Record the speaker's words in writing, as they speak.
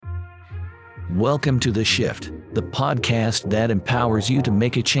Welcome to The Shift, the podcast that empowers you to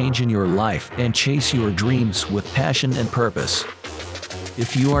make a change in your life and chase your dreams with passion and purpose.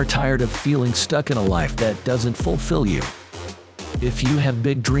 If you are tired of feeling stuck in a life that doesn't fulfill you, if you have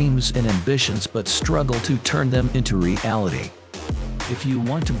big dreams and ambitions but struggle to turn them into reality, if you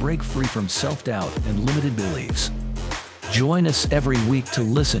want to break free from self-doubt and limited beliefs, join us every week to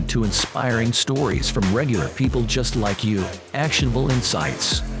listen to inspiring stories from regular people just like you, actionable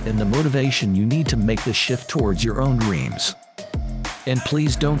insights, and the motivation you need to make the shift towards your own dreams. And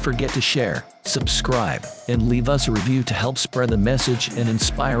please don't forget to share, subscribe, and leave us a review to help spread the message and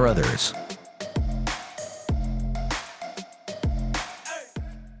inspire others.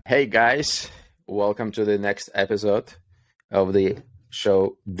 Hey guys, welcome to the next episode of the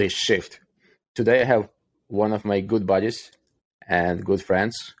show, The Shift. Today I have one of my good buddies and good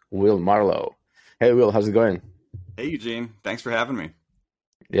friends, Will Marlowe. Hey Will, how's it going? Hey Eugene, thanks for having me.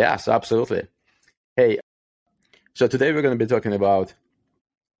 Yes, absolutely. Hey, so today we're going to be talking about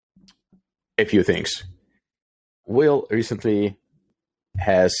a few things. Will recently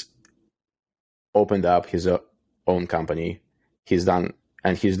has opened up his own company. He's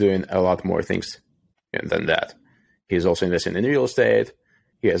doing a lot more things than that. He's also investing in real estate.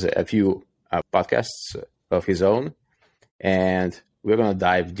 He has a few podcasts of his own, and we're going to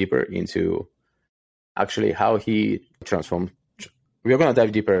dive deeper into actually how he transformed. We're going to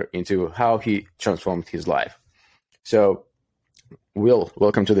dive deeper into how he transformed his life. So, Will,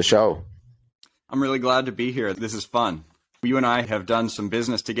 welcome to the show. I'm really glad to be here. This is fun. You and I have done some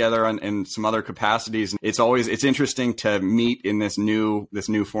business together in some other capacities. It's interesting to meet in this new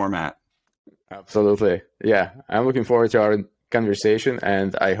format. Absolutely. Yeah, I'm looking forward to our conversation,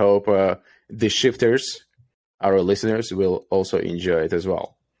 and I hope the shifters, our listeners, will also enjoy it as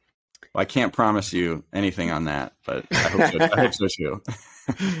well. I can't promise you anything on that, but I hope so too.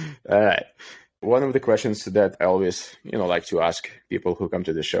 All right. One of the questions that I always, like to ask people who come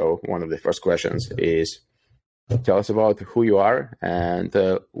to the show, one of the first questions is, tell us about who you are and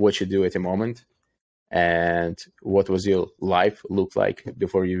what you do at the moment, and what was your life look like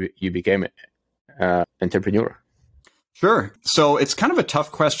before you became an entrepreneur? Sure. So it's kind of a tough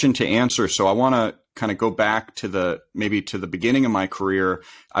question to answer. So I want to kind of go back to the beginning of my career.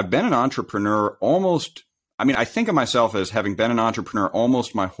 I've been an entrepreneur I think of myself as having been an entrepreneur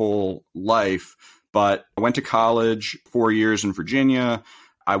almost my whole life, but I went to college 4 years in Virginia.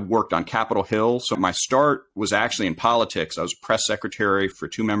 I worked on Capitol Hill. So my start was actually in politics. I was press secretary for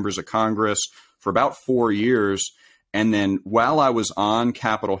 2 members of Congress for about 4 years. And then while I was on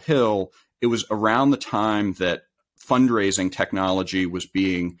Capitol Hill, it was around the time that fundraising technology was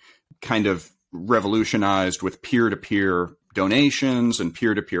being kind of revolutionized with peer-to-peer donations and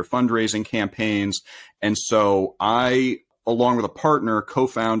peer-to-peer fundraising campaigns. And so I, along with a partner,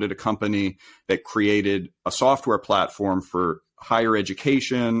 co-founded a company that created a software platform for higher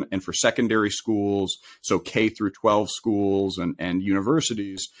education and for secondary schools, so K through 12 schools and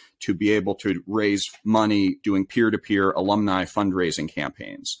universities, to be able to raise money doing peer-to-peer alumni fundraising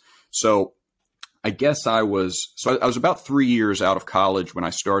campaigns. So I guess I was about 3 years out of college when I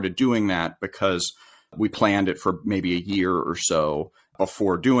started doing that, because we planned it for maybe a year or so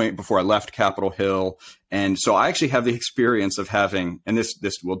before I left Capitol Hill. And so I actually have the experience of having, and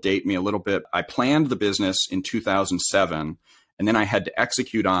this will date me a little bit. I planned the business in 2007, and then I had to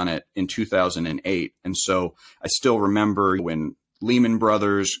execute on it in 2008. And so I still remember when Lehman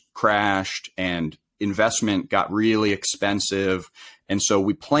Brothers crashed and investment got really expensive. And so if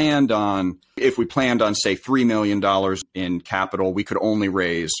we planned on, say, $3 million in capital, we could only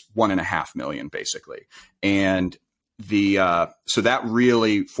raise $1.5 million, basically. And so that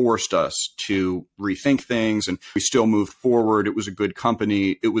really forced us to rethink things, and we still moved forward. It was a good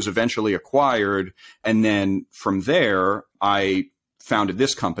company. It was eventually acquired. And then from there, I founded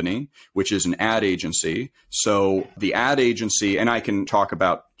this company, which is an ad agency. So the ad agency, and I can talk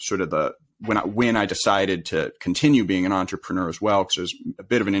about sort of when I decided to continue being an entrepreneur as well, because there's a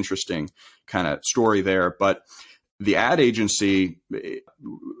bit of an interesting kind of story there. But the ad agency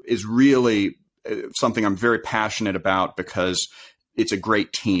is really something I'm very passionate about, because it's a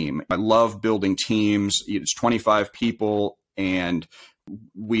great team. I love building teams. It's 25 people, and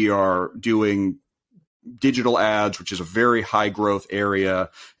we are doing digital ads, which is a very high growth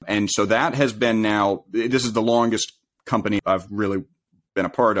area. And so that has been this is the longest company I've really been a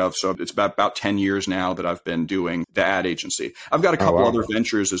part of. So it's about 10 years now that I've been doing the ad agency. I've got a couple other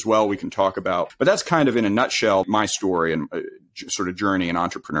ventures as well we can talk about, but that's kind of in a nutshell my story and sort of journey in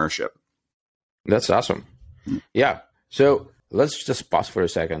entrepreneurship. That's awesome. Yeah. So let's just pause for a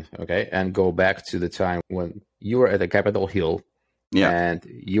second, okay, and go back to the time when you were at the Capitol Hill Yeah. And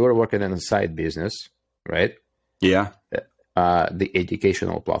you were working in a side business, right? Yeah. The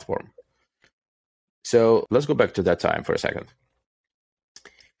educational platform. So let's go back to that time for a second.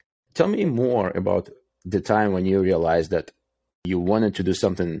 Tell me more about the time when you realized that you wanted to do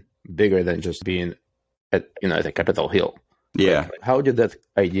something bigger than just being at the Capitol Hill. Yeah. Like, how did that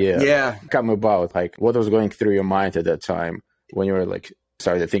idea come about? Like, what was going through your mind at that time when you were like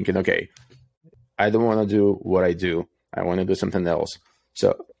started thinking, okay, I don't want to do what I do. I want to do something else.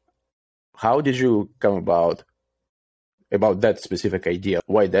 So how did you come about that specific idea?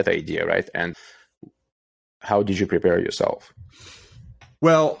 Why that idea, right? And how did you prepare yourself?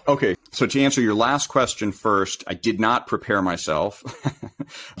 Well, okay. So to answer your last question first, I did not prepare myself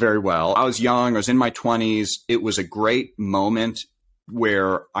very well. I was young. I was in my 20s. It was a great moment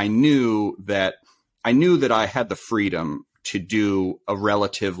where I knew that I had the freedom to do a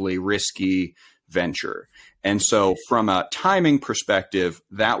relatively risky venture. And so from a timing perspective,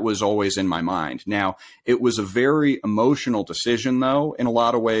 that was always in my mind. Now, it was a very emotional decision, though, in a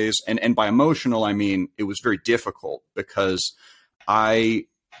lot of ways. And by emotional, I mean, it was very difficult because I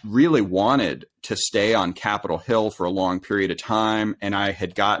really wanted to stay on Capitol Hill for a long period of time. And I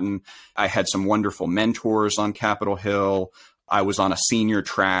had some wonderful mentors on Capitol Hill. I was on a senior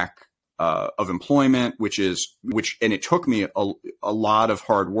track of employment, and it took me a lot of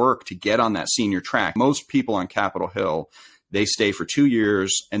hard work to get on that senior track. Most people on Capitol Hill, they stay for 2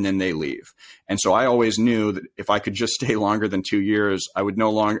 years and then they leave. And so I always knew that if I could just stay longer than 2 years, I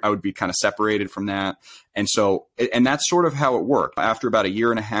would be kind of separated from that. And so, and that's sort of how it worked. After about a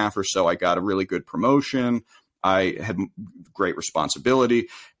year and a half or so, I got a really good promotion. I had great responsibility.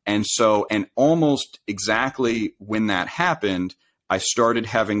 And almost exactly when that happened, I started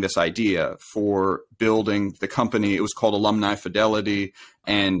having this idea for building the company. It was called Alumni Fidelity,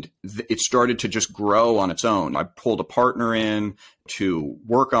 and it started to just grow on its own. I pulled a partner in to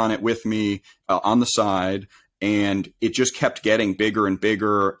work on it with me on the side, and it just kept getting bigger and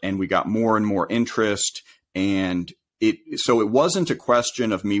bigger, and we got more and more interest. And so it wasn't a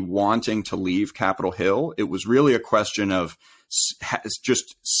question of me wanting to leave Capitol Hill. It was really a question of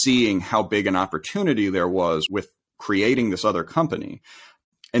just seeing how big an opportunity there was with creating this other company.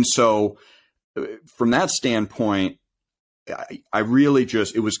 And so from that standpoint, I really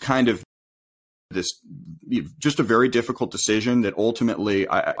it was kind of just a very difficult decision that ultimately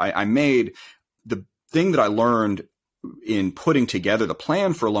I made. The thing that I learned in putting together the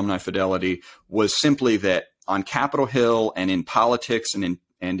plan for Alumni Fidelity was simply that on Capitol Hill and in politics and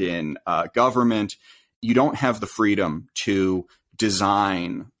in government, you don't have the freedom to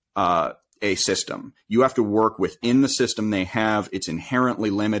design a system. You have to work within the system they have. It's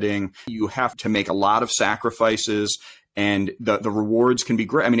inherently limiting. You have to make a lot of sacrifices, and the rewards can be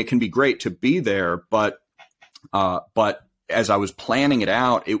great. I mean, it can be great to be there, but as I was planning it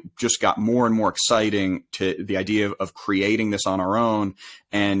out, it just got more and more exciting to the idea of creating this on our own.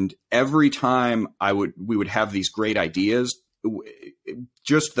 And every time we would have these great ideas,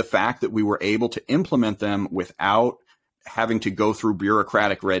 just the fact that we were able to implement them without having to go through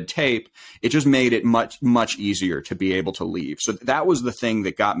bureaucratic red tape, it just made it much, much easier to be able to leave. So that was the thing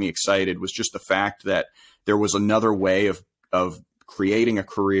that got me excited, was just the fact that there was another way of creating a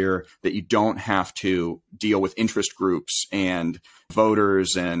career that you don't have to deal with interest groups and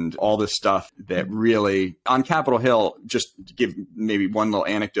voters and all this stuff that really on Capitol Hill. Just to give maybe one little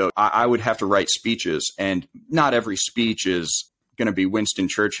anecdote, I would have to write speeches, and not every speech is going to be Winston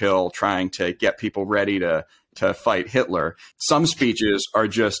Churchill trying to get people ready to fight Hitler. Some speeches are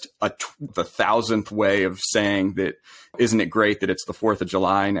just the thousandth way of saying that, isn't it great that it's the 4th of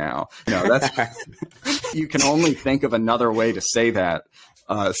July now? That's you can only think of another way to say that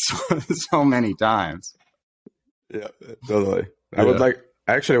so many times. Yeah, totally. I would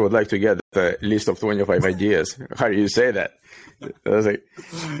like to get the list of 25 ideas. How do you say that? I was like,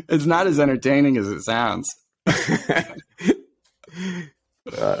 it's not as entertaining as it sounds.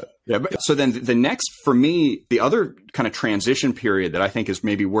 So then the next, for me, the other kind of transition period that I think is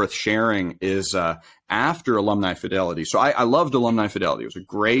maybe worth sharing is after Alumni Fidelity. So I loved Alumni Fidelity. It was a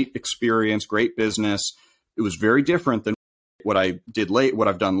great experience, great business. It was very different than what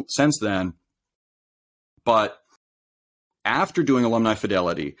I've done since then. But after doing Alumni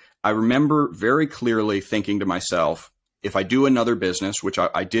Fidelity, I remember very clearly thinking to myself, if I do another business, which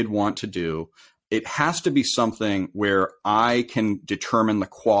I did want to do, it has to be something where I can determine the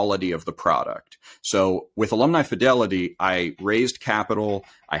quality of the product. So with Alumni Fidelity, I raised capital,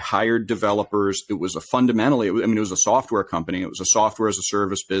 I hired developers. It was it was a software company. It was a software as a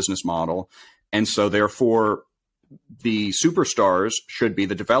service business model. And so therefore, the superstars should be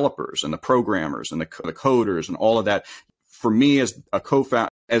the developers and the programmers and the coders and all of that. for me as a co-founder,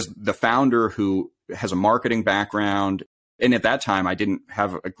 as the founder who has a marketing background, and at that time I didn't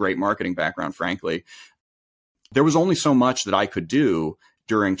have a great marketing background, frankly, there was only so much that I could do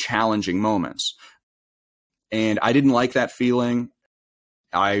during challenging moments. And I didn't like that feeling.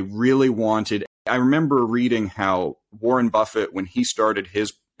 I remember reading how Warren Buffett, when he started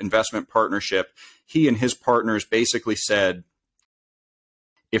his investment partnership, he and his partners basically said,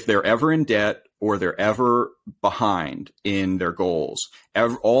 if they're ever in debt or they're ever behind in their goals,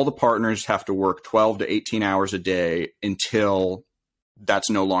 all the partners have to work 12 to 18 hours a day until that's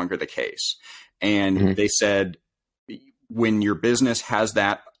no longer the case. And they said, when your business has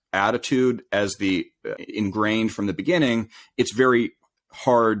that attitude as the ingrained from the beginning, it's very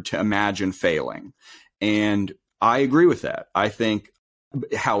hard to imagine failing. And I agree with that. I think,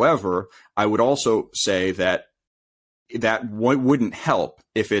 however, I would also say that wouldn't help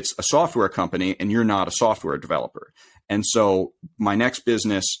if it's a software company and you're not a software developer. And so my next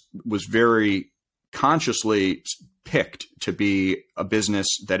business was very consciously picked to be a business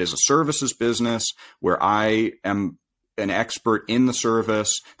that is a services business where I am an expert in the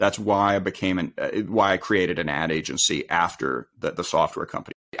service. That's why I created an ad agency after the software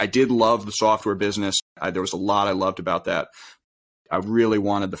company. I did love the software business. There was a lot I loved about that. I really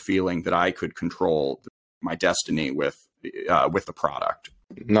wanted the feeling that I could control my destiny with the product.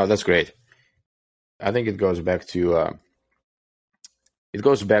 No, that's great. I think it goes back to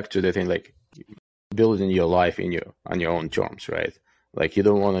the thing, like building your life on your own terms, right? Like you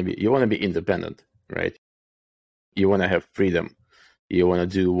want to be independent, right? You want to have freedom. You want to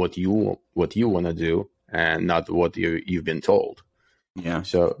do what you want to do and not what you've been told. Yeah.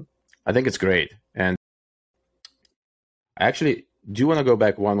 So I think it's great. And I actually do want to go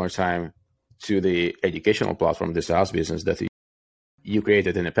back one more time to the educational platform, the SaaS business that you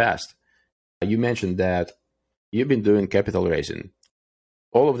created in the past. You mentioned that you've been doing capital raising.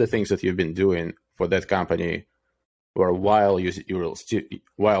 All of the things that you've been doing for that company were while you were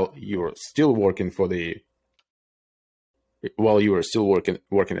still working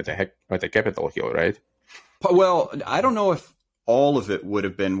at the Capitol Hill, right? Well, I don't know if all of it would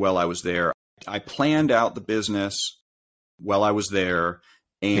have been while I was there. I planned out the business while I was there,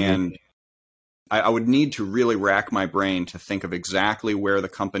 and I would need to really rack my brain to think of exactly where the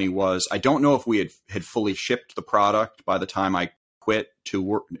company was. I don't know if we had fully shipped the product by the time I quit to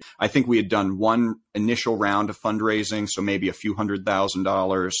work. I think we had done one initial round of fundraising, so maybe a few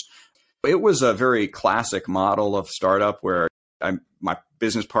 $100,000. It was a very classic model of startup where my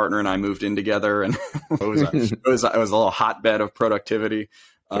business partner and I moved in together, and it was a little hotbed of productivity,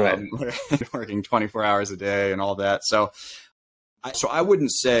 right. Working 24 hours a day and all that. So I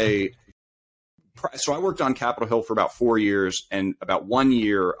wouldn't say. So I worked on Capitol Hill for about 4 years, and about 1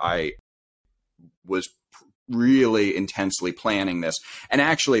 year I was really intensely planning this. And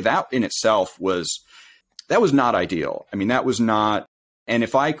actually that in itself was not ideal. I mean, that was not, and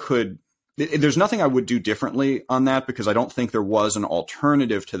if I could, there's nothing I would do differently on that because I don't think there was an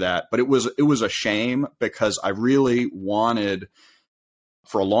alternative to that, but it was a shame because I really wanted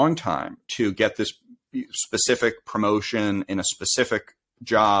for a long time to get this specific promotion in a specific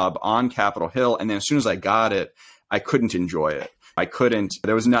job on Capitol Hill. And then as soon as I got it, I couldn't enjoy it.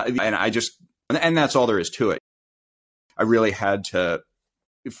 There was not, and that's all there is to it. I really had to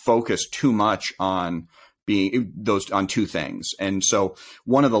focus too much on on two things. And so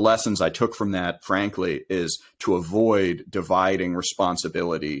one of the lessons I took from that, frankly, is to avoid dividing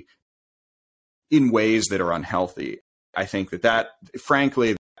responsibility in ways that are unhealthy. I think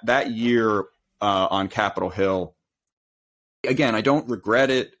frankly, that year on Capitol Hill, again, I don't regret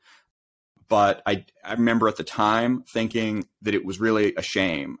it, but I remember at the time thinking that it was really a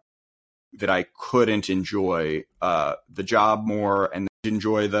shame that I couldn't enjoy the job more and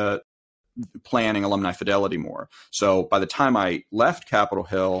enjoy the planning Alumni Fidelity more. So by the time I left Capitol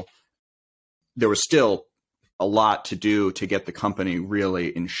Hill, there was still a lot to do to get the company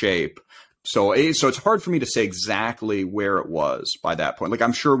really in shape. So it's hard for me to say exactly where it was by that point. Like,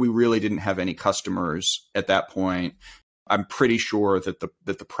 I'm sure we really didn't have any customers at that point. I'm pretty sure that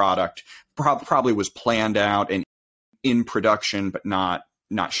the product probably was planned out and in production, but not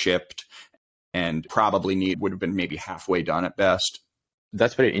shipped, and probably would have been maybe halfway done at best.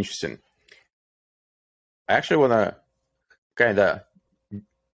 That's very interesting. I actually want to kind of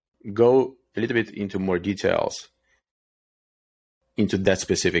go a little bit into more details into that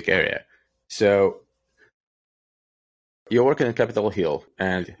specific area. So you're working at Capitol Hill,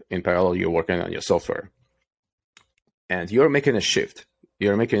 and in parallel, you're working on your software. And you're making a shift.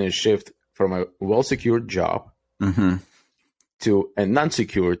 You're making a shift from a well-secured job to a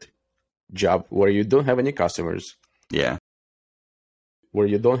non-secured job where you don't have any customers. Yeah. where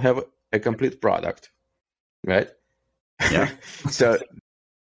you don't have a complete product, right? Yeah. So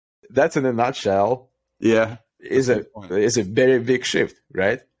that's in a nutshell. Yeah. Is a very big shift,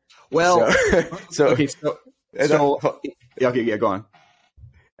 right? Well, okay, yeah, go on.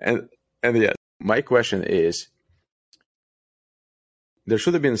 And yeah, my question is, there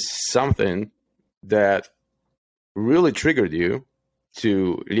should have been something that really triggered you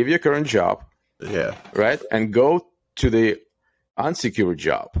to leave your current job, yeah, right, and go to the unsecure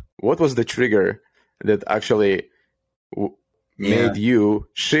job. What was the trigger that actually made you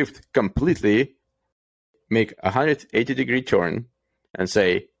shift completely, make a 180-degree turn, and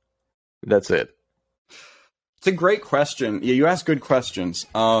say, that's it? It's a great question. Yeah, you ask good questions.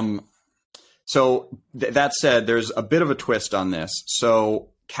 So that said, there's a bit of a twist on this. So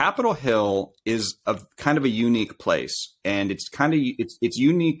Capitol Hill is a kind of a unique place, and it's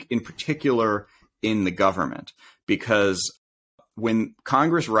unique in particular in the government, because when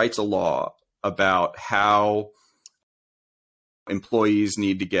Congress writes a law about how employees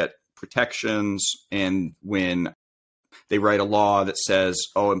need to get protections, and when they write a law that says,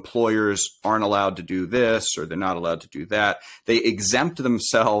 oh, employers aren't allowed to do this or they're not allowed to do that, they exempt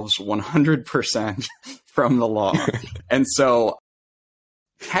themselves 100% from the law. And so,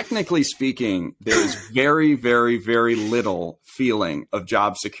 technically speaking, there's very, very, very little feeling of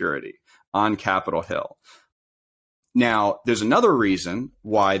job security on Capitol Hill. Now, there's another reason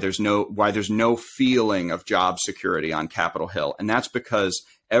why there's no feeling of job security on Capitol Hill, and that's because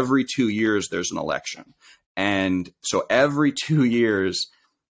every 2 years there's an election. And so every 2 years,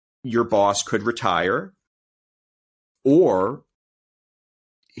 your boss could retire, or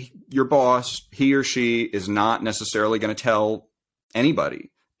your boss, he or she, is not necessarily going to tell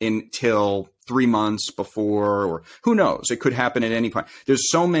anybody until 3 months before, or who knows, it could happen at any point.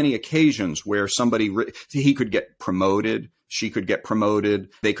 There's so many occasions where he could get promoted, she could get promoted,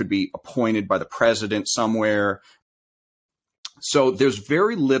 they could be appointed by the president somewhere. So there's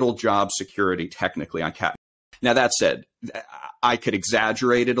very little job security technically on Capitol. Now, that said, I could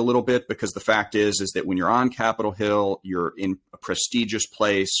exaggerate it a little bit, because the fact is that when you're on Capitol Hill, you're in a prestigious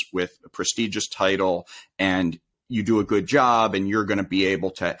place with a prestigious title, and you do a good job, and you're going to be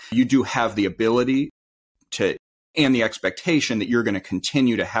able to, you do have the ability to, and the expectation that you're going to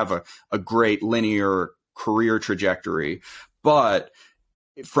continue to have a great linear career trajectory. But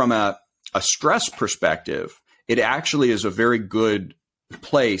from a stress perspective, it actually is a very good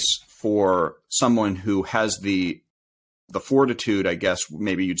place for someone who has the fortitude, I guess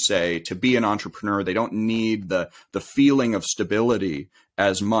maybe you'd say, to be an entrepreneur. They don't need the feeling of stability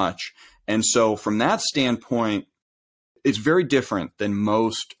as much. And so from that standpoint, it's very different than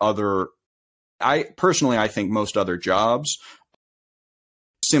most other, I think most other jobs,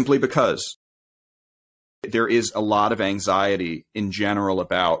 simply because there is a lot of anxiety in general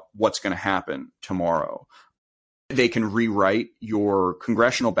about what's going to happen tomorrow. They can rewrite your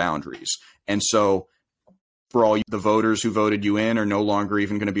congressional boundaries. And so for all the voters who voted you in are no longer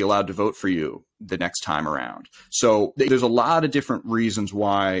even going to be allowed to vote for you the next time around. So there's a lot of different reasons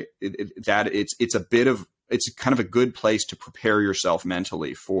why it's kind of a good place to prepare yourself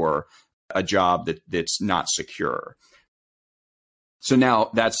mentally for a job that's not secure. So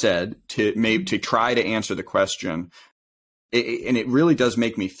now, that said, to try to answer the question, and it really does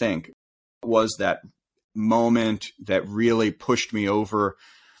make me think, was that moment that really pushed me over.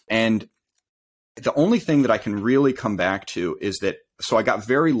 And the only thing that I can really come back to is that, so I got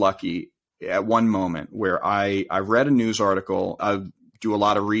very lucky at one moment where I read a news article. I do a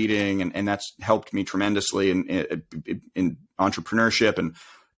lot of reading, and that's helped me tremendously in entrepreneurship. And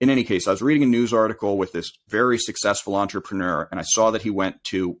in any case, I was reading a news article with this very successful entrepreneur, and I saw that he went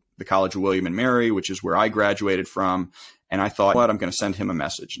to the College of William and Mary, which is where I graduated from. And I thought, I'm going to send him a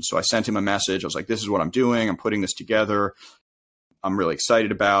message. And so I sent him a message. I was like, this is what I'm doing. I'm putting this together. I'm really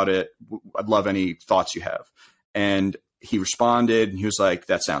excited about it. I'd love any thoughts you have. And he responded, and he was like,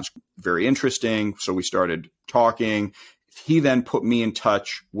 that sounds very interesting. So we started talking. He then put me in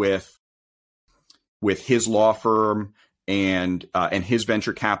touch with his law firm and his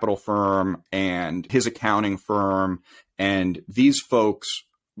venture capital firm and his accounting firm. And these folks,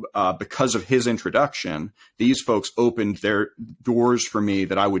 because of his introduction, these folks opened their doors for me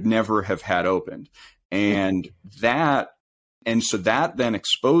that I would never have had opened. And so that then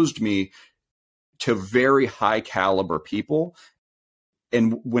exposed me to very high caliber people.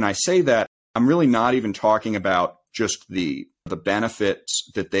 And when I say that, I'm really not even talking about just the benefits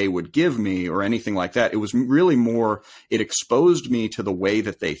that they would give me or anything like that. It was really more, it exposed me to the way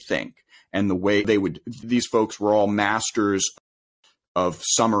that they think and the way these folks were all masters of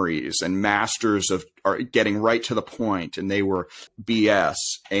summaries and masters of are getting right to the point, and they were BS.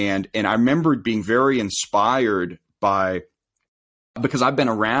 And I remember being very inspired by, because I've been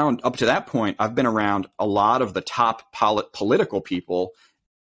around up to that point, I've been around a lot of the top political people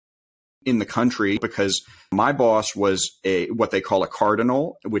in the country, because my boss was what they call a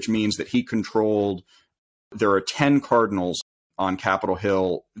cardinal, which means that he controlled, there are 10 cardinals on Capitol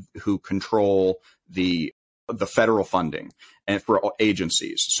Hill who control the federal funding and for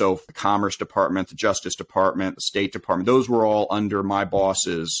agencies. So the Commerce Department, the Justice Department, the State Department, those were all under my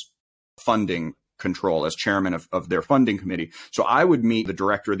boss's funding control as chairman of their funding committee. So I would meet the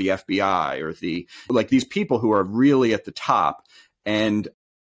director of the FBI or these people who are really at the top. And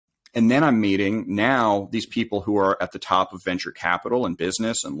then I'm meeting now these people who are at the top of venture capital and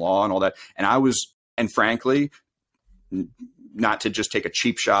business and law and all that. And frankly, not to just take a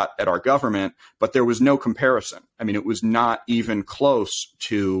cheap shot at our government, but there was no comparison. I mean, it was not even close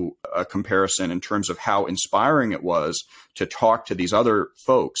to a comparison in terms of how inspiring it was to talk to these other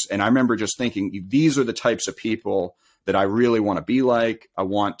folks. And I remember just thinking, these are the types of people that I really want to be like. I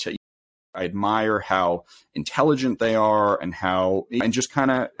admire how intelligent they are and just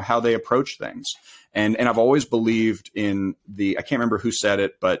kind of how they approach things. And I've always believed in I can't remember who said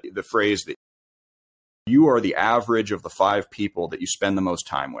it, but the phrase that you are the average of the 5 people that you spend the most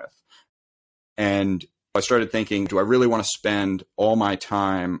time with. And I started thinking, do I really want to spend all my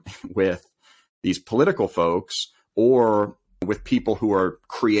time with these political folks or with people who are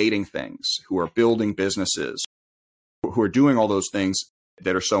creating things, who are building businesses, who are doing all those things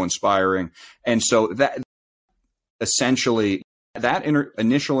that are so inspiring? And so that essentially, that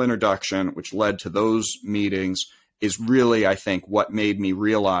initial introduction, which led to those meetings, is really, I think, what made me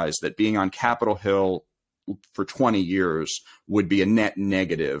realize that being on Capitol Hill for 20 years would be a net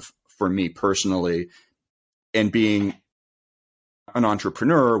negative for me personally, and being an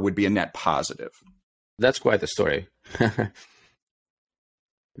entrepreneur would be a net positive. That's quite a story. There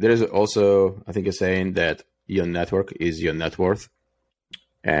is also, I think, a saying that your network is your net worth.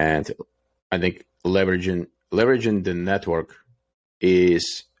 And I think leveraging the network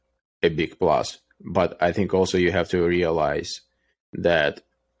is a big plus. But I think also you have to realize that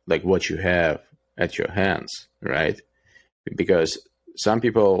like what you have at your hands, right? Because some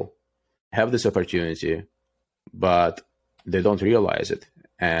people have this opportunity, but they don't realize it.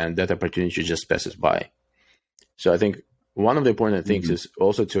 And that opportunity just passes by. So I think one of the important things is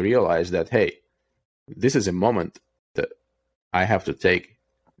also to realize that, hey, this is a moment that I have to take,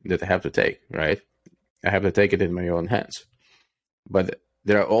 right? I have to take it in my own hands. But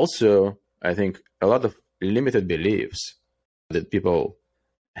there are also, I think, a lot of limited beliefs that people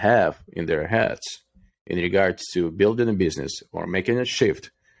have in their heads in regards to building a business or making a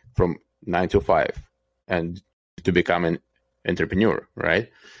shift from 9 to 5 and to become an entrepreneur, right?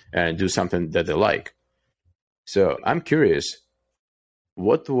 And do something that they like. So I'm curious,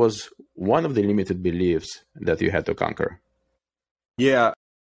 what was one of the limited beliefs that you had to conquer? Yeah,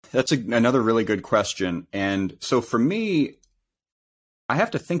 that's another really good question. And so for me, I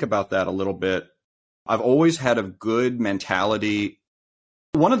have to think about that a little bit. I've always had a good mentality.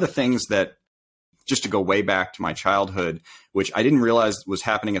 One of the things that, just to go way back to my childhood, which I didn't realize was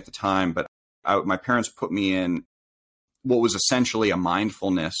happening at the time, but my parents put me in what was essentially a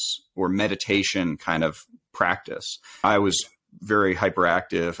mindfulness or meditation kind of practice. I was very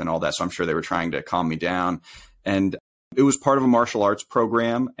hyperactive and all that, so I'm sure they were trying to calm me down. And it was part of a martial arts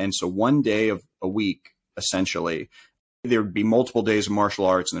program. And so one day of a week, essentially, there would be multiple days of martial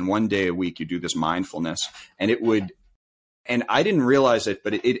arts, and then one day a week you do this mindfulness. And I didn't realize it,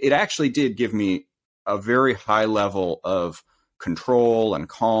 but it actually did give me a very high level of control and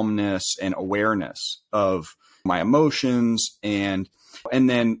calmness and awareness of my emotions. And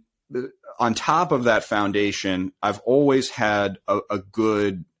then on top of that foundation, I've always had a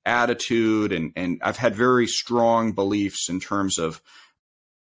good attitude, and I've had very strong beliefs in terms of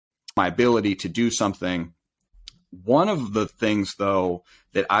my ability to do something. One of the things, though,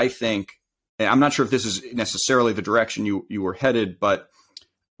 that I think, and I'm not sure if this is necessarily the direction you were headed, but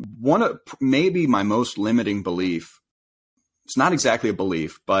maybe my most limiting belief, it's not exactly a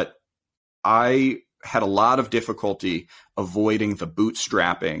belief, but I had a lot of difficulty avoiding the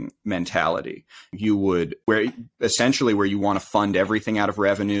bootstrapping mentality. Where you want to fund everything out of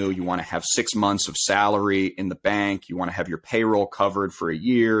revenue. You want to have 6 months of salary in the bank. You want to have your payroll covered for a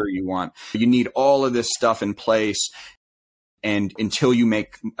year. You need all of this stuff in place. And until you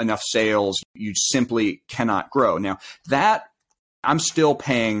make enough sales, you simply cannot grow. Now that I'm still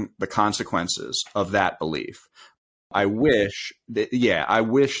paying the consequences of that belief. I wish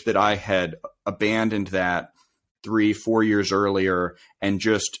that I had abandoned that 3-4 years earlier and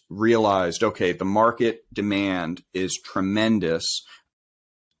just realized, okay, the market demand is tremendous.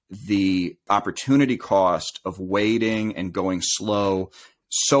 The opportunity cost of waiting and going slow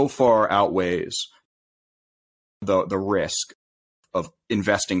so far outweighs the risk of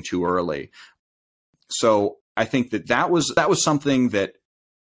investing too early. So I think that was something that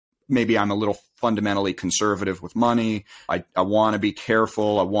maybe I'm a little fundamentally conservative with money. I want to be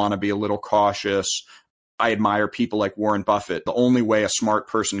careful. I want to be a little cautious. I admire people like Warren Buffett. The only way a smart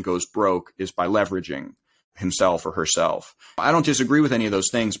person goes broke is by leveraging himself or herself. I don't disagree with any of those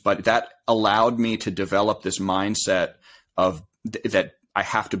things, but that allowed me to develop this mindset of that I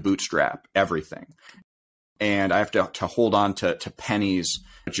have to bootstrap everything. And I have to hold on to pennies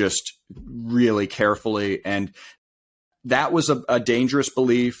just really carefully. And that was a dangerous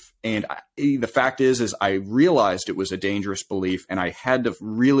belief. And the fact is I realized it was a dangerous belief and I had to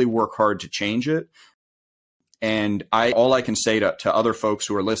really work hard to change it. And all I can say to other folks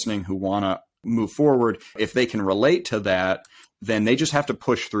who are listening who want to move forward, if they can relate to that, then they just have to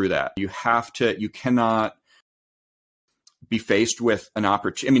push through that. You cannot be faced with an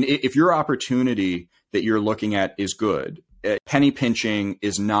opportunity. I mean, if your opportunity that you're looking at is good, penny pinching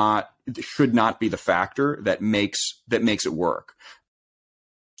should not be the factor that makes it work.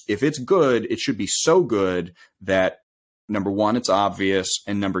 If it's good, it should be so good that number one, it's obvious,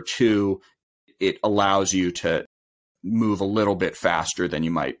 and number two, it allows you to move a little bit faster than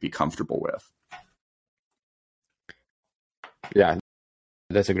you might be comfortable with. Yeah,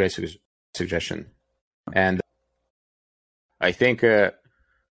 that's a great suggestion. And I think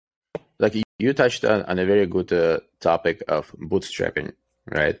like you touched on a very good topic of bootstrapping,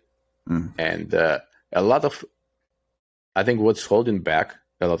 right? Mm. And I think what's holding back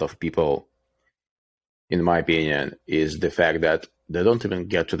a lot of people, in my opinion, is the fact that they don't even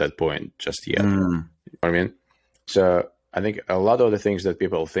get to that point just yet. Mm. You know what I mean? So I think a lot of the things that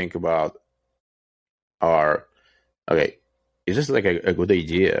people think about are, okay, is this like a good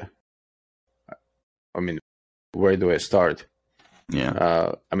idea? I mean, where do I start?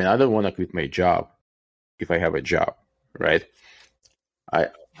 Yeah. I mean, I don't want to quit my job if I have a job, right?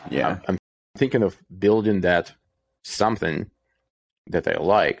 I'm thinking of building that something that I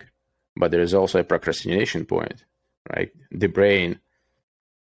like, but there is also a procrastination point, right? The brain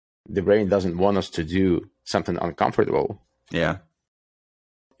doesn't want us to do something uncomfortable. Yeah.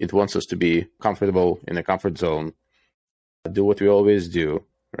 It wants us to be comfortable in a comfort zone, do what we always do,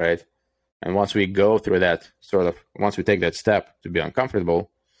 right? And once we go through that once we take that step to be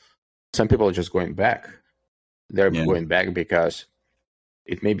uncomfortable, some people are just going back. They're going back because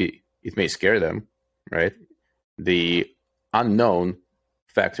it may scare them, right? The unknown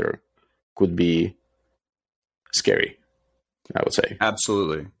factor could be scary, I would say.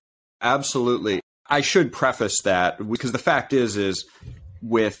 Absolutely. I should preface that because the fact is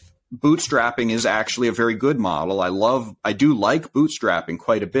with bootstrapping is actually a very good model. I do like bootstrapping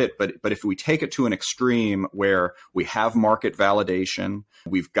quite a bit, but if we take it to an extreme where we have market validation,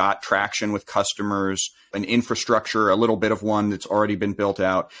 we've got traction with customers, an infrastructure, a little bit of one that's already been built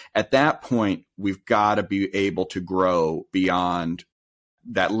out, at that point, we've got to be able to grow beyond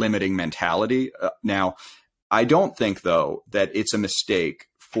that limiting mentality. Now, I don't think, though, that it's a mistake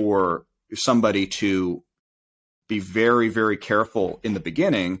for somebody to be very, very careful in the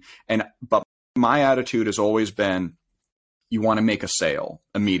beginning. But my attitude has always been, you want to make a sale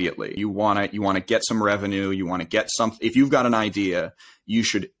immediately. You want to get some revenue. You want to get something. If you've got an idea, you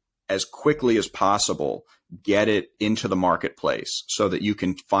should, as quickly as possible, get it into the marketplace so that you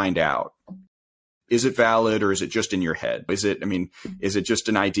can find out, is it valid or is it just in your head? Is it just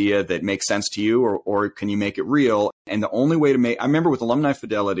an idea that makes sense to you, or can you make it real? And the only way to I remember with Alumni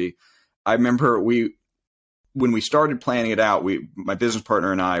Fidelity, when we started planning it out, my business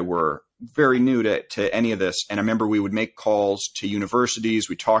partner and I were very new to any of this. And I remember we would make calls to universities.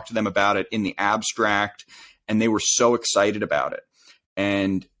 We talked to them about it in the abstract, and they were so excited about it.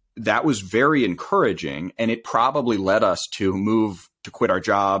 And that was very encouraging. And it probably led us to quit our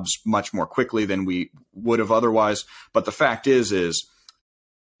jobs much more quickly than we would have otherwise. But the fact is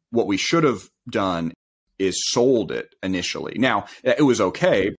what we should have done is sold it initially. Now, it was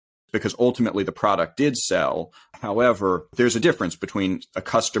okay, because ultimately the product did sell. However, there's a difference between a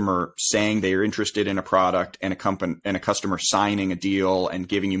customer saying they are interested in a product and a customer signing a deal and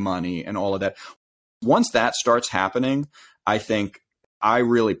giving you money and all of that. Once that starts happening, I think I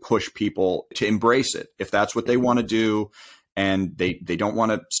really push people to embrace it. If that's what they want to do and they don't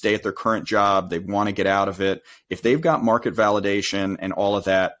want to stay at their current job, they want to get out of it. If they've got market validation and all of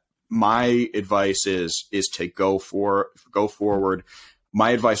that, my advice is to go forward.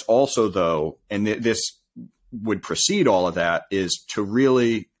 My advice also, though, and this would precede all of that is to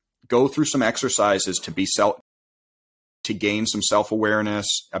really go through some exercises to gain some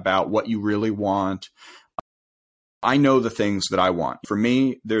self-awareness about what you really want. I know the things that I want. For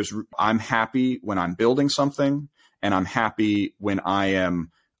me, I'm happy when I'm building something, and I'm happy when I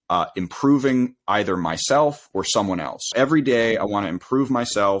am improving either myself or someone else. Every day, I want to improve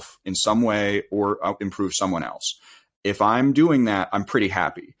myself in some way or improve someone else. If I'm doing that, I'm pretty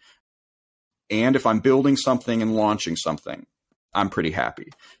happy. And if I'm building something and launching something, I'm pretty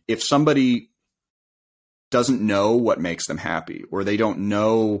happy. If somebody doesn't know what makes them happy, or they don't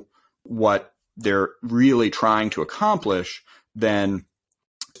know what they're really trying to accomplish, then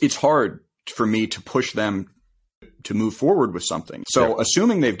it's hard for me to push them to move forward with something. So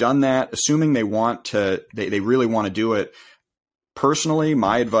assuming they've done that, assuming they really want to do it, personally,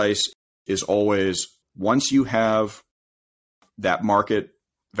 my advice is always, once you have that market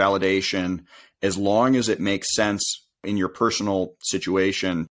validation, as long as it makes sense in your personal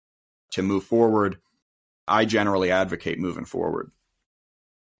situation to move forward, I generally advocate moving forward.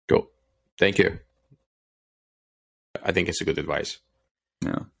 Cool. Thank you. I think it's a good advice.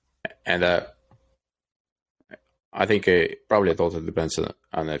 Yeah. And I think probably it also depends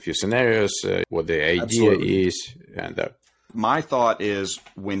on a few scenarios, what the idea Absolutely. is. And my thought is,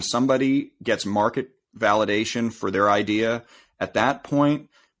 when somebody gets market validation for their idea, at that point,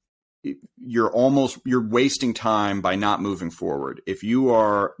 you're wasting time by not moving forward.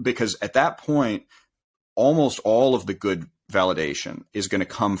 Because at that point, almost all of the good validation is going to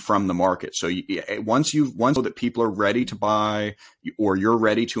come from the market. So once you know that people are ready to buy, or you're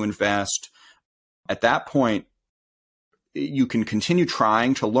ready to invest, at that point, you can continue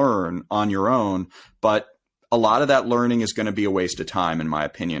trying to learn on your own, but a lot of that learning is going to be a waste of time, in my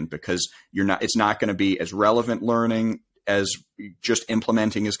opinion, because it's not going to be as relevant learning as just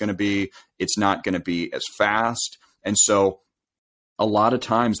implementing is going to be. It's not going to be as fast. And so a lot of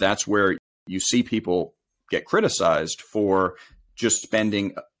times that's where you see people get criticized for just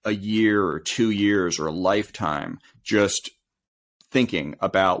spending a year or 2 years or a lifetime just thinking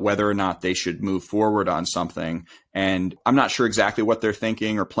about whether or not they should move forward on something. And I'm not sure exactly what they're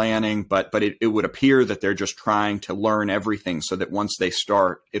thinking or planning, but it would appear that they're just trying to learn everything so that once they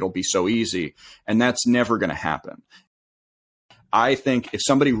start, it'll be so easy. And that's never going to happen. I think if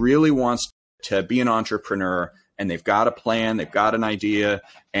somebody really wants to be an entrepreneur, and they've got a plan, they've got an idea,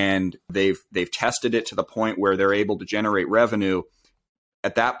 and they've tested it to the point where they're able to generate revenue,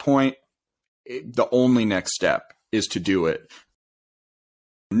 at that point, the only next step is to do it.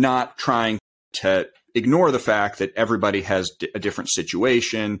 Not trying to ignore the fact that everybody has a different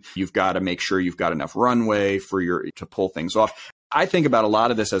situation. You've got to make sure you've got enough runway to pull things off. I think about a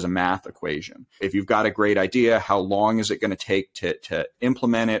lot of this as a math equation. If you've got a great idea, how long is it going to take to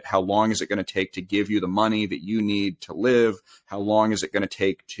implement it? How long is it going to take to give you the money that you need to live? How long is it going to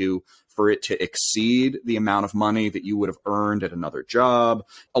take for it to exceed the amount of money that you would have earned at another job?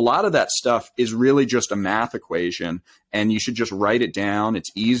 A lot of that stuff is really just a math equation, and you should just write it down.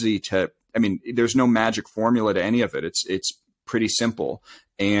 It's easy there's no magic formula to any of it. It's pretty simple.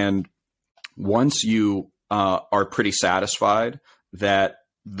 And once you are pretty satisfied that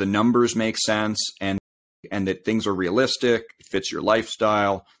the numbers make sense and that things are realistic, it fits your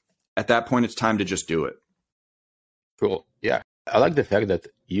lifestyle, at that point, it's time to just do it. Cool. Yeah. I like the fact that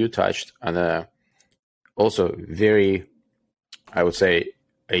you touched on a also very, I would say,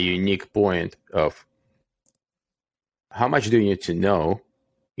 a unique point of how much do you need to know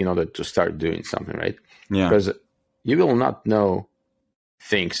in order to start doing something, right? Yeah. Because you will not know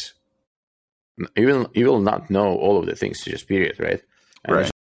things. You will not know all of the things, just period, right? And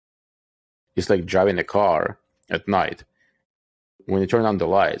Right. It's like driving a car at night. When you turn on the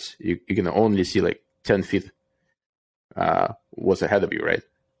lights, you can only see like 10 feet what's ahead of you, right?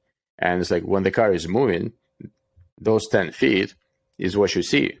 And it's like when the car is moving, those 10 feet is what you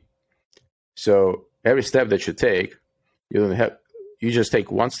see. So every step that you take, you just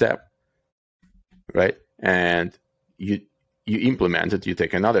take one step, right? And you implement it, you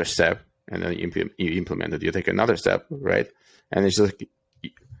take another step, and then you implement it, you take another step, right? And it's just,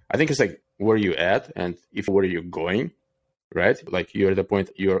 I think it's like where you at and where you're going, right? Like you're at the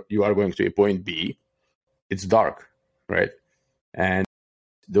point, you are going to a point B, it's dark, right? And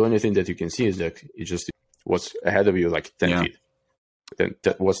the only thing that you can see is that it's just what's ahead of you, like 10 feet. Then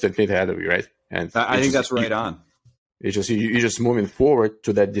what's 10 feet ahead of you, right? And I think that's right on. It's just you're just moving forward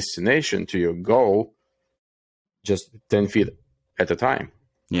to that destination, to your goal, just 10 feet at a time.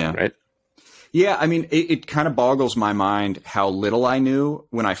 Yeah. Right. Yeah, I mean, it kind of boggles my mind how little I knew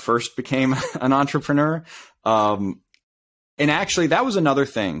when I first became an entrepreneur. And actually, that was another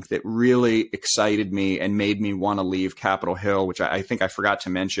thing that really excited me and made me want to leave Capitol Hill, which I think I forgot to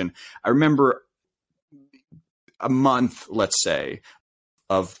mention. I remember a month, let's say,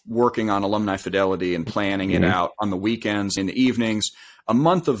 of working on Alumni Fidelity and planning it out on the weekends, in the evenings. A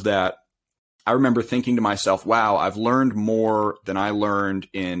month of that, I remember thinking to myself, wow, I've learned more than I learned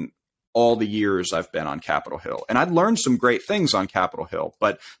in all the years I've been on Capitol Hill. And I'd learned some great things on Capitol Hill,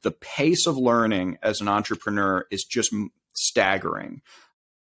 but the pace of learning as an entrepreneur is just staggering.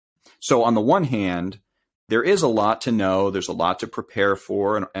 So on the one hand, there is a lot to know, there's a lot to prepare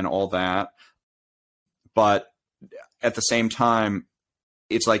for and all that. But at the same time,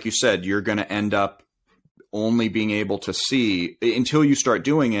 it's like you said, you're going to end up only being able to see, until you start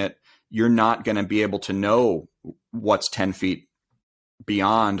doing it, you're not going to be able to know what's 10 feet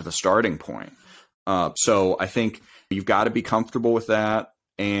beyond the starting point. So I think you've got to be comfortable with that.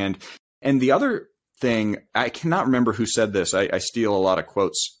 And the other thing, I cannot remember who said this. I steal a lot of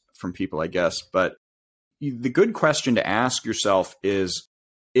quotes from people, I guess. But the good question to ask yourself is,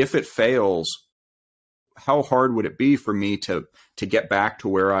 if it fails, how hard would it be for me to get back to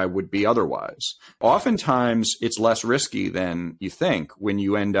where I would be otherwise? Oftentimes, it's less risky than you think when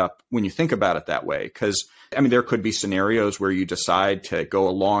you think about it that way. Because, I mean, there could be scenarios where you decide to go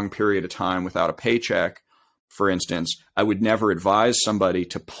a long period of time without a paycheck. For instance, I would never advise somebody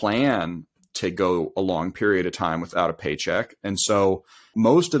to plan to go a long period of time without a paycheck. And so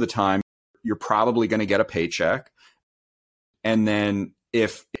most of the time, you're probably going to get a paycheck. And then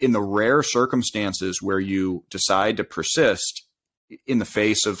if in the rare circumstances where you decide to persist in the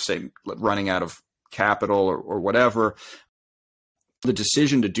face of, say, running out of capital or whatever, the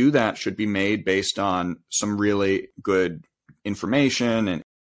decision to do that should be made based on some really good information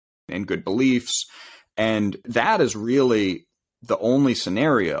and good beliefs. And that is really the only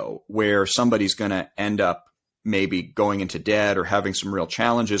scenario where somebody's going to end up maybe going into debt or having some real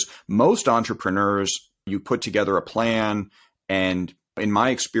challenges. Most entrepreneurs, you put together a plan, and in my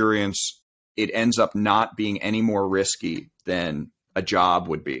experience, it ends up not being any more risky than a job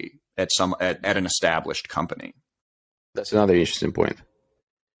would be at an established company. That's another interesting point.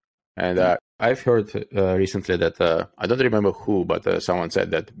 And I've heard recently that, I don't remember who, but someone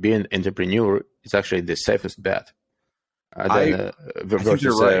said that being an entrepreneur is actually the safest bet versus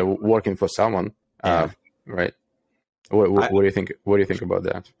right. Working for someone. Right. What do you think? What do you think about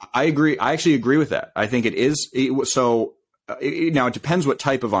that? I agree. I actually agree with that. I think it is. Now it depends what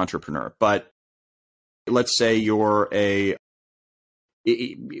type of entrepreneur, but let's say you have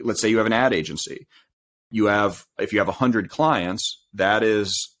an ad agency. If you have 100 clients, that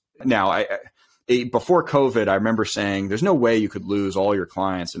is now before COVID, I remember saying there's no way you could lose all your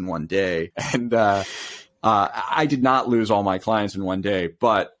clients in one day. And I did not lose all my clients in one day,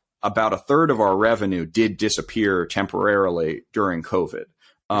 but about a third of our revenue did disappear temporarily during COVID.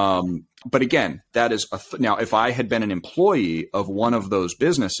 But again, that is now, if I had been an employee of one of those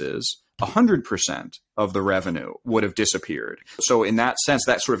businesses, 100% of the revenue would have disappeared. So in that sense,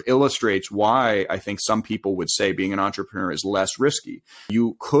 that sort of illustrates why I think some people would say being an entrepreneur is less risky.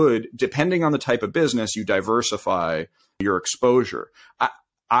 You could, depending on the type of business, you diversify your exposure.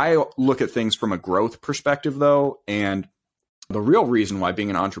 I look at things from a growth perspective, though, and the real reason why being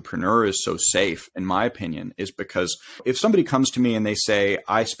an entrepreneur is so safe, in my opinion, is because if somebody comes to me and they say,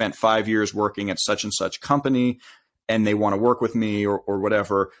 I spent 5 years working at such and such company and they want to work with me or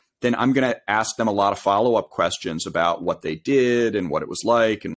whatever, then I'm going to ask them a lot of follow-up questions about what they did and what it was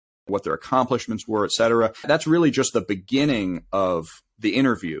like and what their accomplishments were, et cetera. That's really just the beginning of the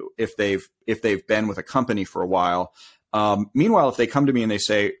interview if they've been with a company for a while. Meanwhile, if they come to me and they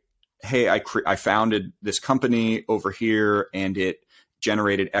say, hey, I founded this company over here and it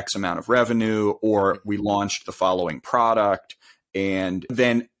generated X amount of revenue, or we launched the following product, and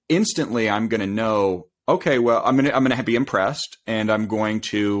then instantly I'm going to know, okay, well, I'm going to be impressed, and I'm going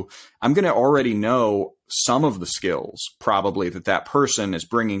to already know some of the skills probably that person is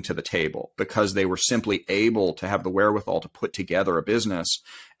bringing to the table because they were simply able to have the wherewithal to put together a business.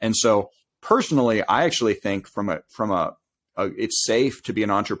 And so personally, I actually think it's safe to be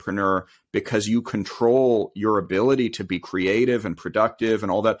an entrepreneur because you control your ability to be creative and productive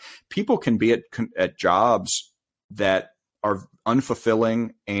and all that. People can be at jobs that are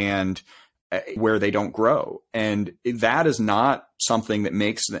unfulfilling and where they don't grow. And that is not something that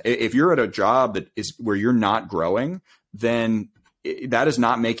makes, if you're at a job that is where you're not growing, then that is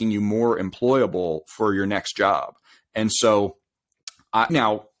not making you more employable for your next job. And so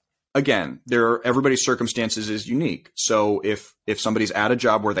now, again, everybody's circumstances is unique. So if somebody's at a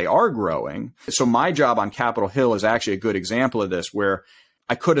job where they are growing, so my job on Capitol Hill is actually a good example of this, where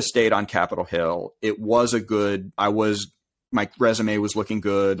I could have stayed on Capitol Hill. I was my resume was looking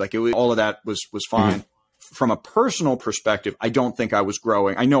good. Like all of that was fine. Mm-hmm. From a personal perspective, I don't think I was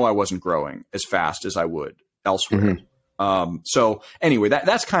growing. I know I wasn't growing as fast as I would elsewhere. Mm-hmm. So anyway,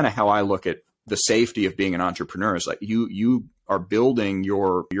 that's kind of how I look at the safety of being an entrepreneur. Is like you are building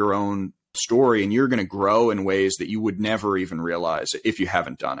your own story, and you're going to grow in ways that you would never even realize if you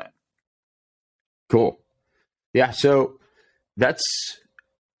haven't done it. Cool. Yeah. So that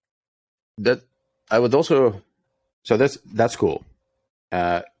I would also, so that's cool.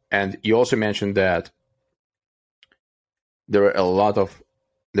 And you also mentioned that there were a lot of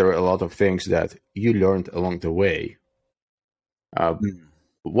things that you learned along the way.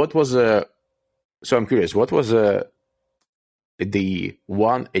 What was so I'm curious, what was the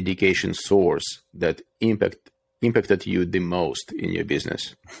one education source that impacted you the most in your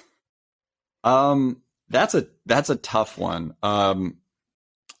business? That's a tough one.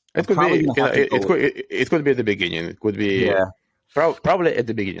 It could be it could be at the beginning. It could be probably at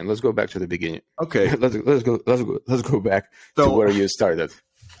the beginning. Let's go back to the beginning. Okay. let's go back to where you started.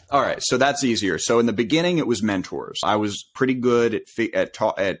 All right, so that's easier. So in the beginning, it was mentors. I was pretty good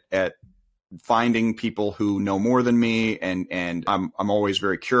at finding people who know more than me, and I'm always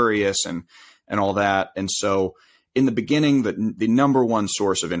very curious and all that. And so in the beginning, the number one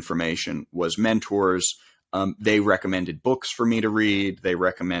source of information was mentors. They recommended books for me to read. They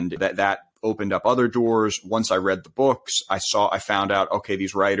recommended that opened up other doors. Once I read the books, I found out, okay,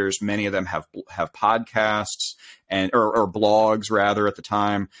 these writers, many of them have podcasts or blogs rather at the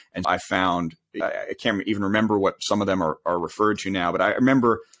time. And I found, I can't even remember what some of them are referred to now, but I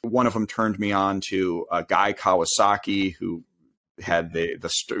remember one of them turned me on to Guy Kawasaki, who had the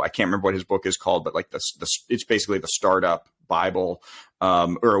I can't remember what his book is called, but like it's basically the startup Bible,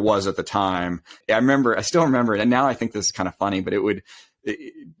 or it was at the time. I still remember it. And now I think this is kind of funny, but it would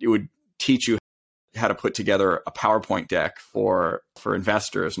teach you how to put together a PowerPoint deck for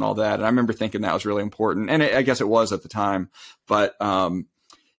investors and all that. And I remember thinking that was really important. And I guess it was at the time, but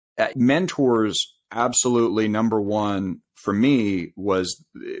mentors, absolutely number one for me was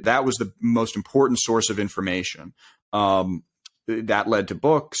the most important source of information. That led to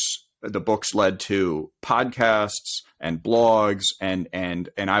books. The books led to podcasts and blogs, and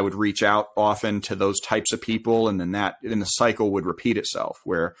I would reach out often to those types of people, and then the cycle would repeat itself,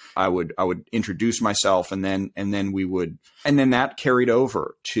 where I would introduce myself, and then that carried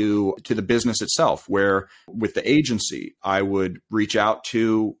over to the business itself, where with the agency I would reach out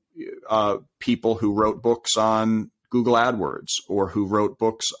to people who wrote books on Google AdWords, or who wrote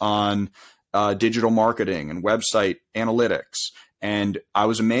books on digital marketing and website analytics. And I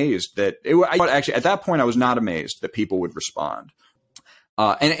was amazed that actually at that point, I was not amazed that people would respond.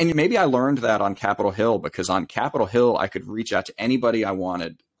 And maybe I learned that on Capitol Hill, because on Capitol Hill, I could reach out to anybody I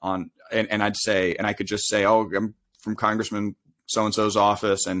wanted and I could just say, oh, I'm from Congressman so-and-so's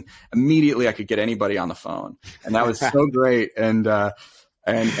office. And immediately I could get anybody on the phone. And that was so great. And I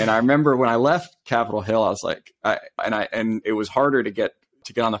remember when I left Capitol Hill, I was like, and it was harder to get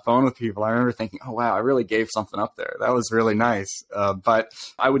on the phone with people. I remember thinking, oh, wow, I really gave something up there. That was really nice. But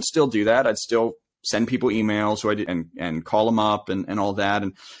I would still do that. I'd still send people emails and call them up and all that.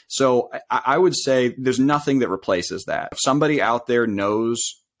 And so I would say there's nothing that replaces that. If somebody out there knows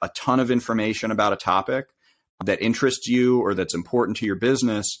a ton of information about a topic that interests you or that's important to your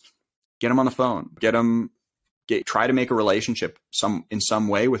business, get them on the phone, try to make a relationship in some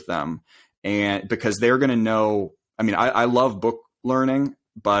way with them. And because they're going to know, I mean, I love book learning,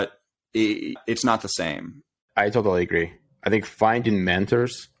 but it's not the same. I totally agree. I think finding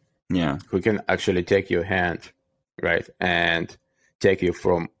mentors who can actually take your hand, right, and take you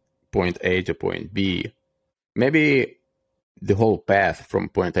from point A to point B. Maybe the whole path from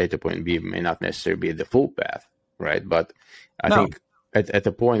point A to point B may not necessarily be the full path, right? But I think at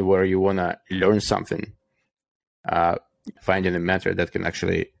the point where you want to learn something, finding a mentor that can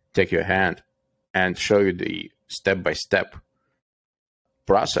actually take your hand and show you the step-by-step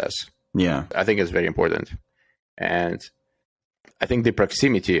process, I think is very important. And I think the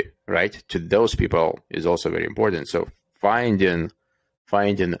proximity, right, to those people is also very important. So finding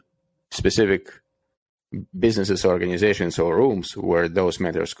specific businesses, organizations, or rooms where those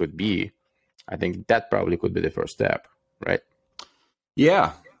mentors could be, I think that probably could be the first step, right?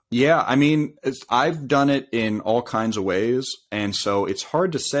 Yeah. I mean, I've done it in all kinds of ways, and so it's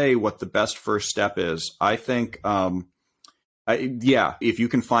hard to say what the best first step is. I think, if you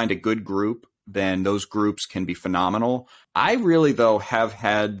can find a good group, then those groups can be phenomenal. I really, though, have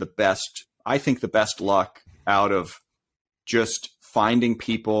had the best luck out of just finding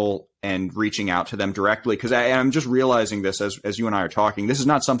people and reaching out to them directly. Because I'm just realizing this as you and I are talking. This is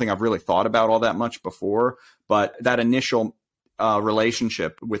not something I've really thought about all that much before, but that initial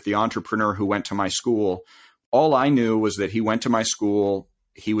relationship with the entrepreneur who went to my school. All I knew was that he went to my school.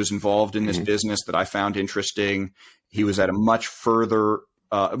 He was involved in this business that I found interesting. He was at a much further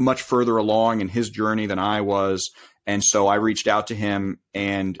along in his journey than I was. And so I reached out to him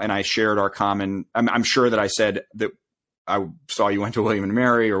and I shared our common, I'm sure that I said that I saw you went to William and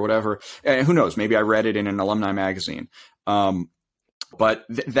Mary or whatever. And who knows, maybe I read it in an alumni magazine. But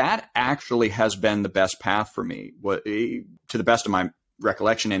that actually has been the best path for me, to the best of my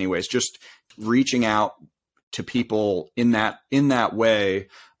recollection anyways, just reaching out to people in that way.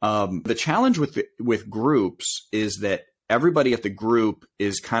 The challenge with groups is that everybody at the group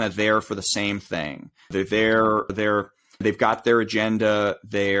is kind of there for the same thing. They've got their agenda.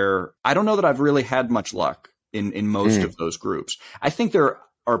 I don't know that I've really had much luck in most of those groups. I think there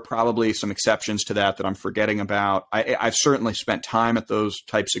are probably some exceptions to that I'm forgetting about. I've certainly spent time at those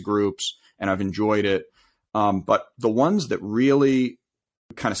types of groups and I've enjoyed it. But the ones that really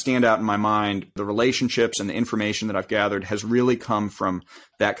kind of stand out in my mind, the relationships and the information that I've gathered has really come from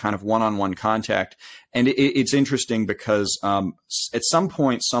that kind of one-on-one contact. And it's interesting because at some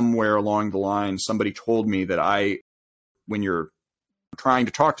point, somewhere along the line, somebody told me that when you're trying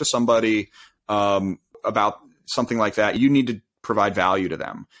to talk to somebody about something like that, you need to provide value to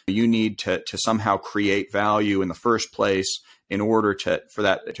them. You need to somehow create value in the first place in order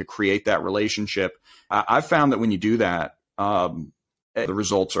to create that relationship. I've found that when you do that, the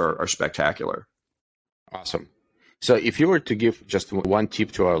results are spectacular. Awesome. So if you were to give just one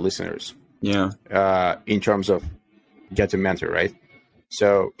tip to our listeners, in terms of get a mentor, right?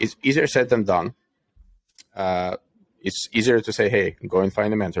 So it's easier said than done. It's easier to say, hey, go and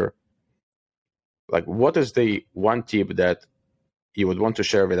find a mentor. Like, what is the one tip that you would want to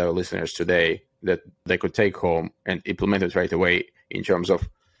share with our listeners today that they could take home and implement it right away in terms of,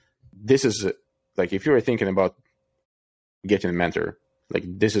 this is like, if you were thinking about getting a mentor, like,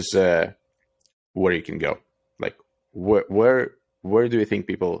 this is where you can go. Like, where do you think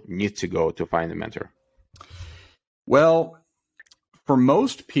people need to go to find a mentor? Well, for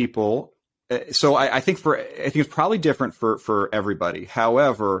most people, so I think it's probably different for everybody.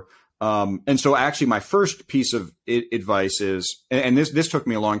 However, and so actually my first piece of advice is, and this took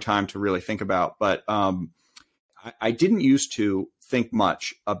me a long time to really think about, but I didn't used to think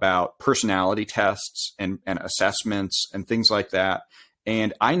much about personality tests and assessments and things like that.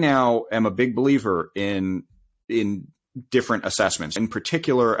 And I now am a big believer in different assessments. In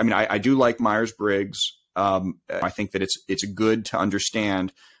particular, I mean, I do like Myers-Briggs. I think that it's good to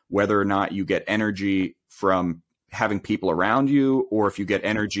understand whether or not you get energy from having people around you, or if you get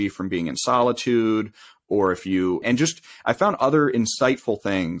energy from being in solitude, or I found other insightful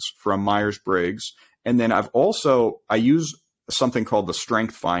things from Myers-Briggs. And then I use something called the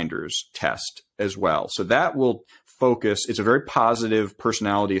Strength Finders test as well. So that will focus, it's a very positive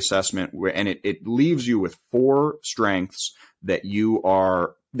personality assessment and it leaves you with 4 strengths that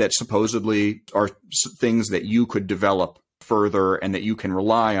supposedly are things that you could develop further and that you can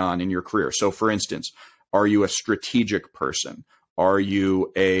rely on in your career. So for instance, are you a strategic person? Are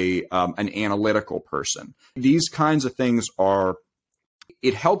you an analytical person? These kinds of things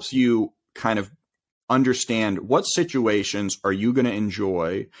it helps you kind of understand what situations are you going to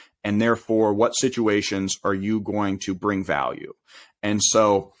enjoy, and therefore what situations are you going to bring value. And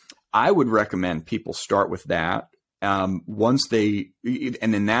so I would recommend people start with that. And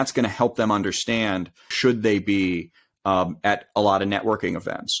then that's going to help them understand, should they be at a lot of networking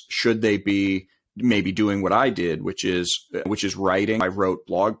events? Should they be maybe doing what I did, which is writing? I wrote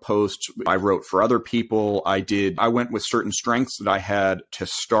blog posts. I wrote for other people. I went with certain strengths that I had to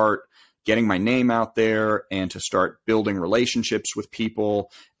start getting my name out there and to start building relationships with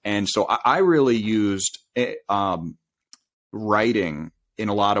people. And so I really used writing in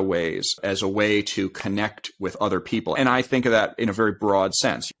a lot of ways as a way to connect with other people. And I think of that in a very broad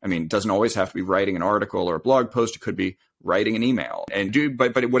sense. I mean, it doesn't always have to be writing an article or a blog post. It could be writing an email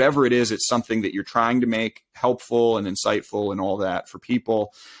but whatever it is, it's something that you're trying to make helpful and insightful and all that for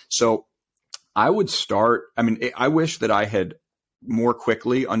people. So I would start, I wish that I had more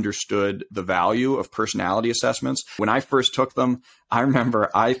quickly understood the value of personality assessments. When I first took them, I remember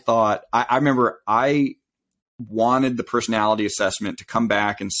I wanted the personality assessment to come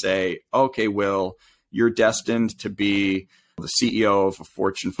back and say, okay, Will, you're destined to be the CEO of a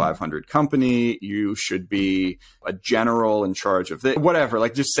Fortune 500 company. You should be a general in charge of this, whatever,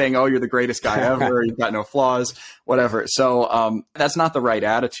 like just saying, oh, you're the greatest guy ever. You've got no flaws, whatever. So that's not the right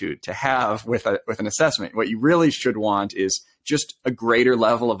attitude to have with an assessment. What you really should want is just a greater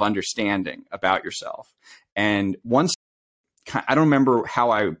level of understanding about yourself. And I don't remember how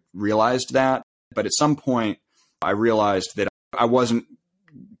I realized that, but at some point I realized that I wasn't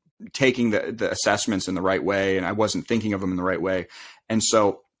taking the assessments in the right way, and I wasn't thinking of them in the right way. And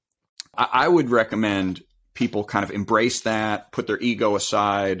so I would recommend people kind of embrace that, put their ego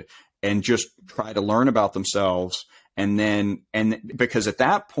aside, and just try to learn about themselves. And because at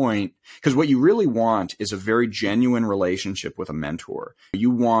that point, because what you really want is a very genuine relationship with a mentor.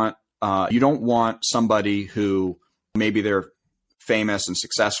 You don't want somebody who maybe they're famous and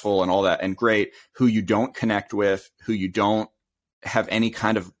successful and all that and great, who you don't connect with, who you don't have any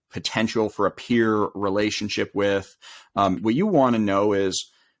kind of potential for a peer relationship with. What you want to know is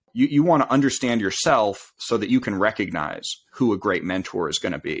you want to understand yourself so that you can recognize who a great mentor is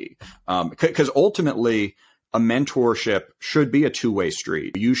going to be. Because ultimately, a mentorship should be a two-way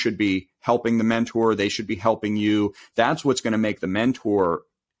street. You should be helping the mentor. They should be helping you. That's what's going to make the mentor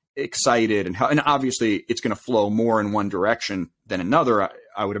excited. And obviously, it's going to flow more in one direction than another,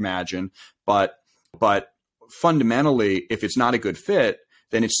 I would imagine. But fundamentally, if it's not a good fit,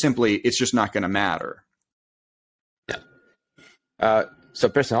 then it's just not going to matter. Yeah. So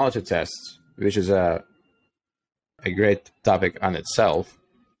personality tests, which is a great topic on itself,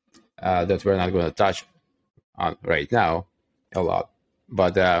 that we're not going to touch on right now a lot.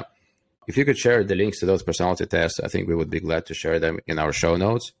 But if you could share the links to those personality tests, I think we would be glad to share them in our show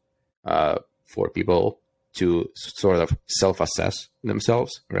notes for people to sort of self-assess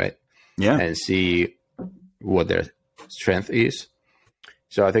themselves, right? Yeah. And see what their strength is.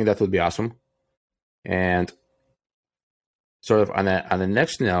 So I think that would be awesome. And sort of on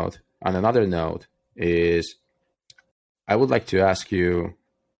another note is, I would like to ask you,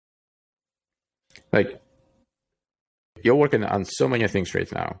 like, you're working on so many things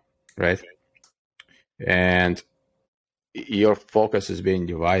right now, right? And your focus is being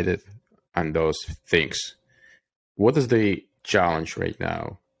divided on those things. What is the challenge right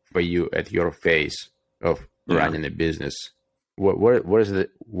now for you at your phase of running a business?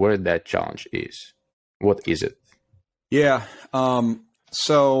 Where that challenge is? What is it? Yeah.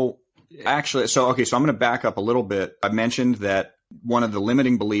 So I'm going to back up a little bit. I mentioned that one of the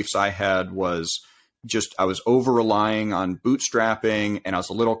limiting beliefs I had was I was over relying on bootstrapping, and I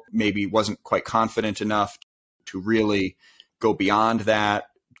was maybe wasn't quite confident enough to really go beyond that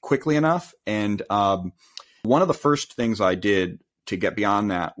quickly enough. And one of the first things I did to get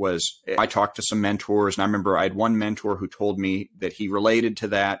beyond that was I talked to some mentors, and I remember I had one mentor who told me that he related to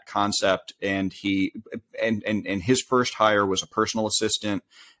that concept, and his first hire was a personal assistant.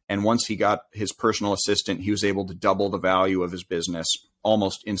 And once he got his personal assistant, he was able to double the value of his business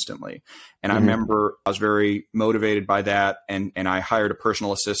almost instantly. And I remember I was very motivated by that. And I hired a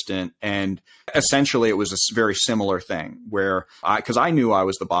personal assistant, and essentially it was a very similar thing where because I knew I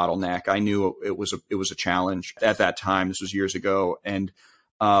was the bottleneck. I knew it was a challenge at that time. This was years ago. And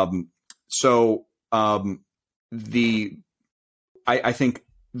I think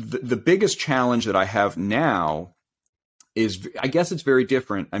the biggest challenge that I have now is, I guess it's very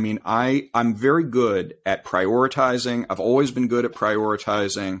different. I mean, I'm very good at prioritizing. I've always been good at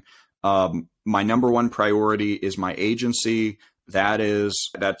prioritizing. My number one priority is my agency.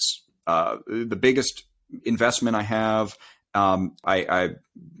 That's the biggest investment I have. My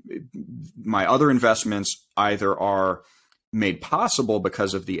other investments either are made possible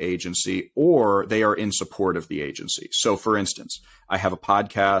because of the agency, or they are in support of the agency. So for instance, I have a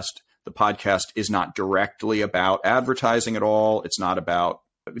podcast. The podcast is not directly about advertising at all. It's not about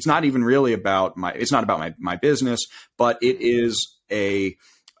my business, but it is a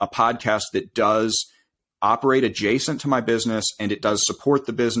podcast that does operate adjacent to my business, and it does support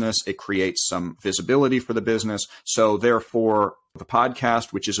the business. It creates some visibility for the business. So therefore, the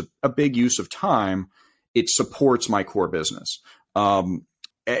podcast, which is a big use of time, it supports my core business. The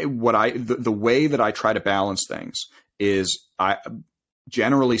way that I try to balance things is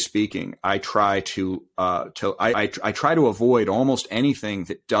generally speaking, I try to avoid almost anything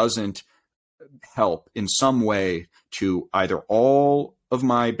that doesn't help in some way to either all of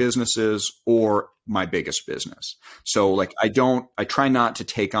my businesses or my biggest business. So like I try not to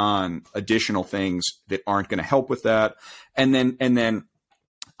take on additional things that aren't going to help with that. And then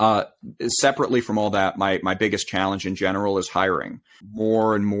separately from all that, my biggest challenge in general is hiring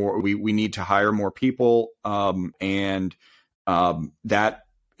more and more. We need to hire more people. That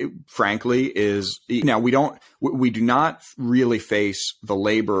frankly is, now we do not really face the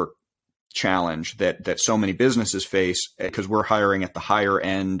labor challenge that so many businesses face, because we're hiring at the higher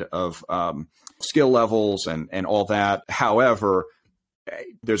end of skill levels and all that. However,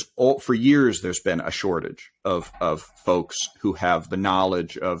 for years there's been a shortage of folks who have the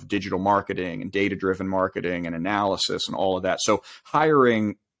knowledge of digital marketing and data-driven marketing and analysis and all of that. So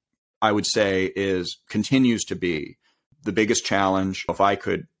hiring, I would say, continues to be the biggest challenge. If I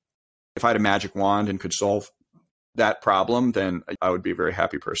had a magic wand and could solve that problem, then I would be a very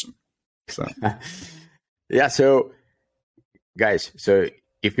happy person. So, yeah. So, guys,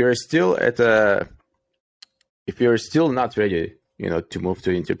 if you're still not ready, to move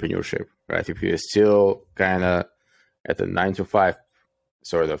to entrepreneurship, right? If you're still kind of at a 9 to 5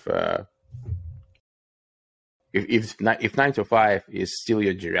 sort of, if 9 to 5 is still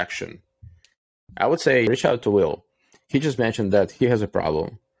your direction, I would say reach out to Will. He just mentioned that he has a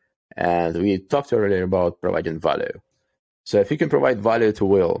problem, and we talked earlier about providing value. So if you can provide value to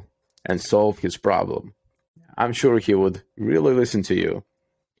Will and solve his problem, I'm sure he would really listen to you.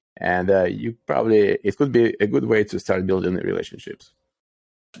 And it could be a good way to start building relationships.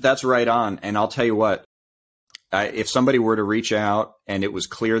 That's right on. And I'll tell you what, if somebody were to reach out and it was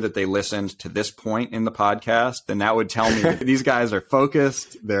clear that they listened to this point in the podcast, then that would tell me that these guys are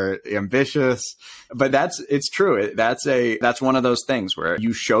focused, they're ambitious. But it's true. That's one of those things where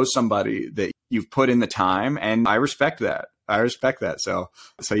you show somebody that you've put in the time, and I respect that. So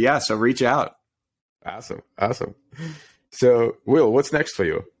reach out. Awesome. So, Will, what's next for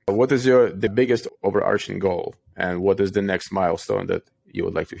you? What is the biggest overarching goal, and what is the next milestone that you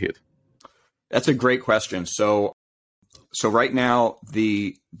would like to hit? That's a great question. So right now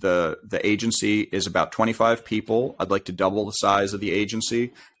the agency is about 25 people. I'd like to double the size of the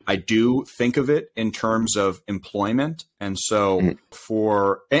agency. I do think of it in terms of employment, and so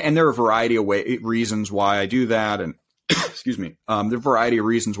and there are a variety of reasons why I do that, and excuse me, there are a variety of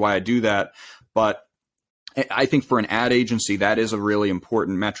reasons why I do that, but I think for an ad agency, that is a really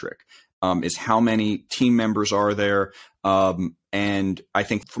important metric, is how many team members are there. And I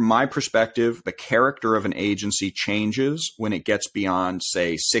think from my perspective, the character of an agency changes when it gets beyond,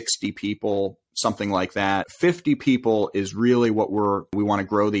 say, 60 people, something like that. 50 people is really what we want to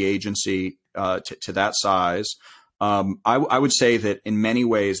grow the agency to that size. I would say that in many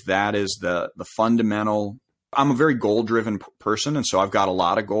ways, that is the fundamental. I'm a very goal-driven person, and so I've got a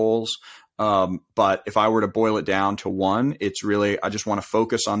lot of goals. But if I were to boil it down to one, it's really, I just want to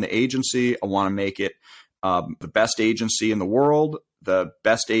focus on the agency. I want to make it the best agency in the world, the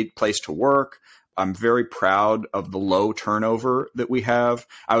best place to work. I'm very proud of the low turnover that we have.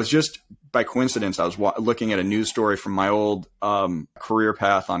 I was just, by coincidence, I was looking at a news story from my old career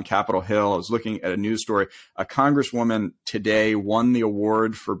path on Capitol Hill. I was looking at a news story. A congresswoman today won the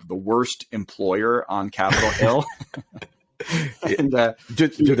award for the worst employer on Capitol Hill. And,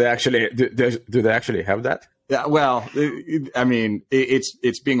 do they actually have that? Yeah, well, I mean,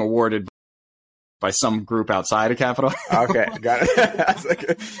 it's being awarded by some group outside of Capitol. Okay, got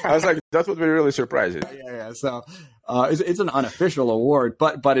it. I was like, that would be really surprising. Yeah. So it's an unofficial award,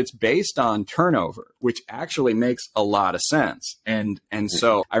 but it's based on turnover, which actually makes a lot of sense. And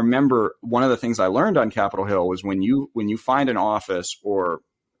so I remember one of the things I learned on Capitol Hill was when you find an office or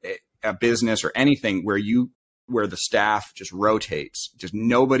a business or anything where the staff just rotates, just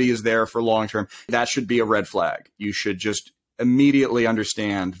nobody is there for long term, that should be a red flag. You should just immediately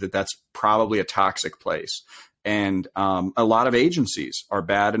understand that that's probably a toxic place. And a lot of agencies are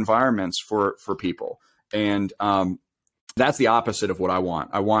bad environments for people. And that's the opposite of what I want.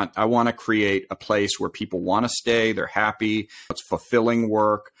 I want to create a place where people want to stay, they're happy, it's fulfilling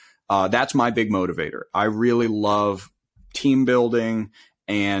work. That's my big motivator. I really love team building,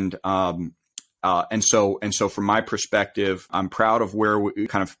 and so from my perspective, I'm proud of where we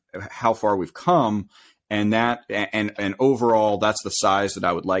how far we've come, and overall, that's the size that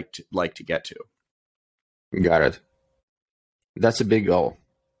I would like to get to. Got it. That's a big goal.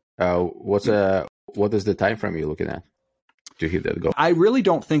 What is the time frame you're looking at to hit that goal? I really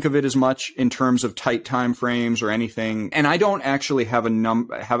don't think of it as much in terms of tight time frames or anything, and I don't actually have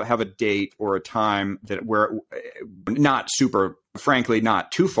a date or a time that where frankly,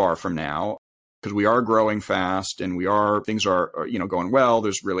 not too far from now. Because we are growing fast and things are going well.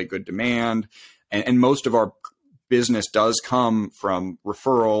 There's really good demand, and most of our business does come from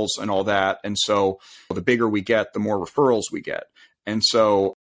referrals and all that. And so the bigger we get, the more referrals we get. And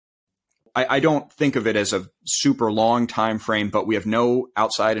so I don't think of it as a super long time frame, but we have no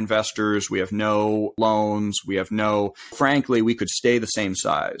outside investors, we have no loans, frankly, we could stay the same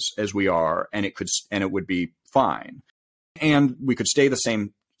size as we are, and it would be fine. And we could stay the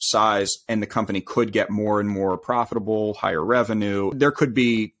same size and the company could get more and more profitable, higher revenue. There could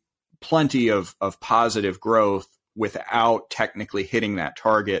be plenty of positive growth without technically hitting that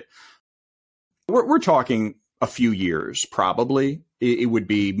target. We're talking a few years, probably. It would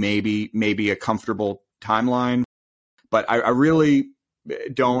be maybe a comfortable timeline, but I really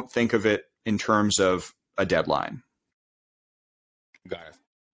don't think of it in terms of a deadline. Got it.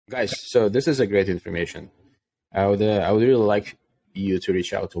 Guys, so this is a great information. I would really like you to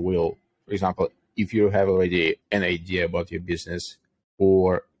reach out to Will. For example, if you have already an idea about your business,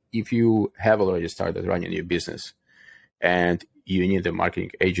 or if you have already started running your business and you need a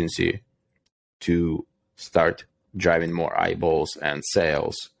marketing agency to start driving more eyeballs and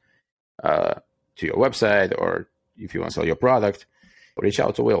sales to your website, or if you want to sell your product, reach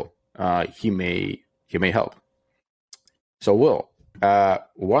out to Will. He may help. So Will,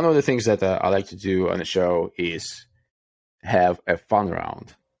 one of the things that I like to do on the show is have a fun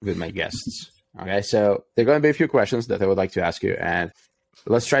round with my guests. Okay, so there are going to be a few questions that I would like to ask you, and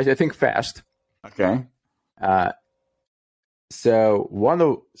let's try to think fast. Okay. So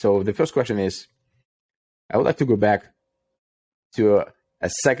the first question is, I would like to go back to a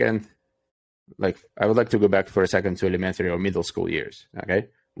second. Like, I would like to go back for a second to elementary or middle school years. Okay,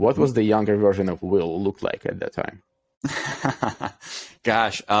 what was the younger version of Will look like at that time?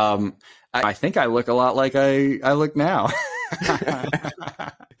 Gosh, I think I look a lot like I look now.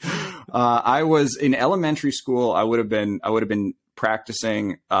 I was in elementary school. I would have been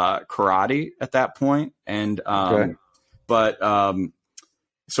practicing karate at that point, and so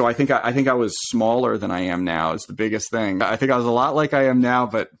I think I was smaller than I am now. Is the biggest thing. I think I was a lot like I am now,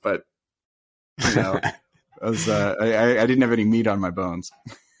 but you know, I didn't have any meat on my bones.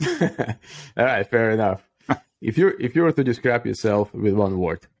 All right, fair enough. If you were to describe yourself with one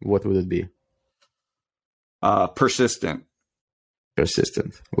word, what would it be? Persistent.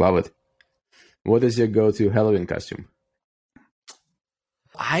 Persistent. Love it. What is your go-to Halloween costume?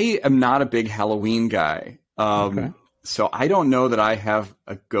 I am not a big Halloween guy. Okay. So I don't know that I have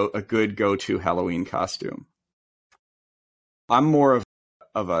a good go-to Halloween costume. I'm more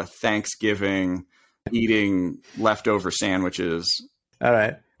of a Thanksgiving eating leftover sandwiches. All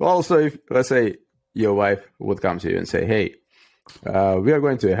right. Well, also, if let's say your wife would come to you and say, "Hey, we are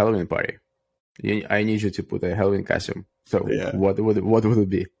going to a Halloween party. I need you to put a Halloween costume." So Yeah. what would it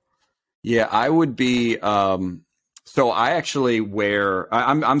be? Yeah, I would be. So I actually wear.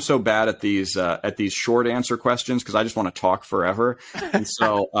 I'm so bad at these short answer questions because I just want to talk forever. And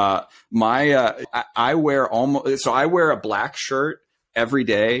so I wear almost. So I wear a black shirt every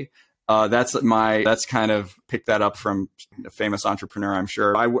day. That's kind of picked that up from a famous entrepreneur, I'm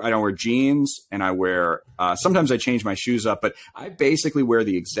sure. I don't wear jeans, and I wear. Sometimes I change my shoes up, but I basically wear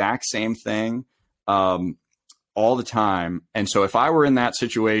the exact same thing all the time. And so if I were in that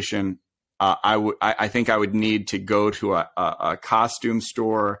situation, I think I would need to go to a costume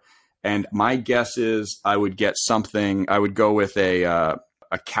store, and my guess is I would get something. I would go with a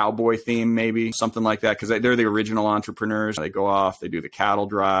cowboy theme, maybe something like that, because they're the original entrepreneurs. They go off, they do the cattle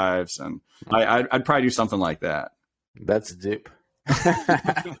drives, and I'd probably do something like that. That's deep.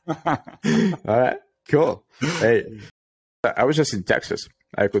 All right, cool. Hey, I was just in Texas.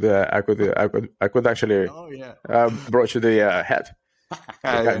 I could actually brought you the hat.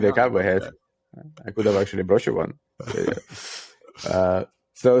 The cowboy hat. I could have actually brought you one.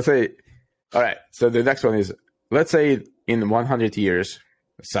 So let's say, all right. So the next one is, let's say in 100 years,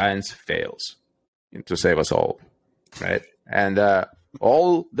 science fails to save us all, right? And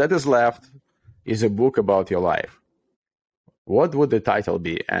all that is left is a book about your life. What would the title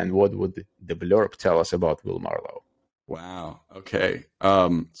be, and what would the blurb tell us about Will Marlow? Wow. Okay.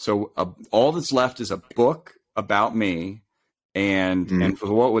 So all that's left is a book about me. And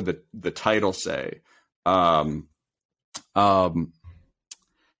what would the title say?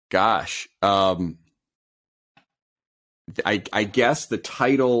 Gosh, I guess the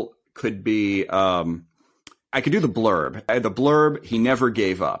title could be. I could do the blurb. The blurb: he never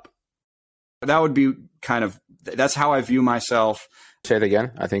gave up. That would be kind of. That's how I view myself. Say it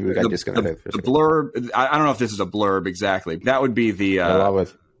again. I think we got disconnected. The blurb. I don't know if this is a blurb exactly. That would be the. I love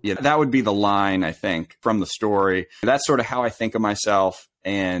it. Yeah, that would be the line, I think, from the story. That's sort of how I think of myself.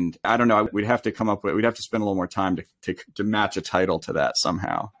 And I don't know, we'd have to spend a little more time to match a title to that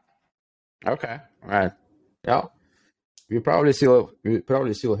somehow. Okay. All right. Yeah. We probably still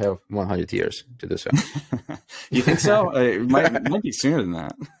have 100 years to do so. You think so? It might be sooner than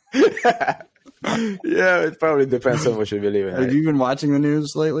that. Yeah, it probably depends on what you believe in. Have you been watching the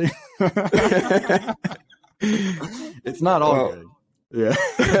news lately? It's not all good. Yeah.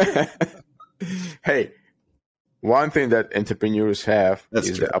 Hey, one thing that entrepreneurs have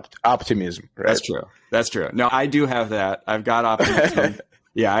is the optimism, right? That's true. No, I do have that. I've got optimism.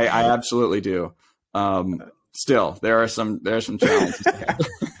 Yeah, I absolutely do. Still, there are some challenges.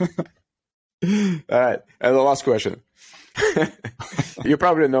 All right, and the last question. You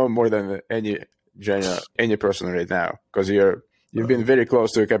probably know more than any person right now, because you've been very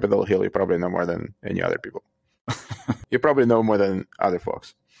close to Capitol Hill. You probably know more than any other people. You probably know more than other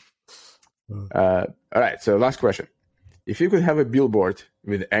folks. All right. So last question. If you could have a billboard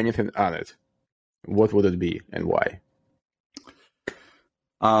with anything on it, what would it be and why?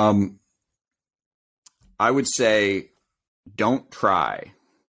 I would say, don't try.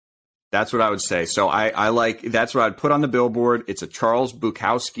 That's what I would say. So I like, that's what I'd put on the billboard. It's a Charles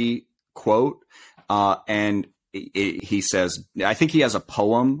Bukowski quote. And he says, I think he has a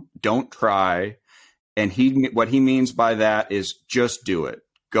poem, don't try. And what he means by that is just do it.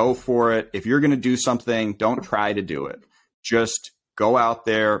 Go for it. If you're going to do something, don't try to do it. Just go out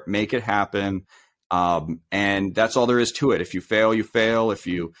there, make it happen. And that's all there is to it. If you fail, you fail. If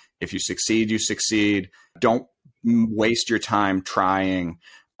you succeed, you succeed. Don't waste your time trying.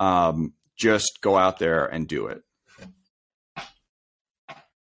 Just go out there and do it.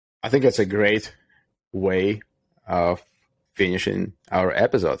 I think that's a great way of finishing our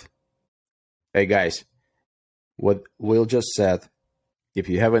episode. Hey guys, what Will just said, if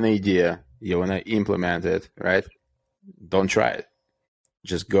you have an idea, you want to implement it, right? Don't try it.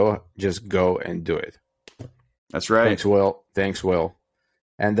 Just go and do it. That's right. Thanks, Will.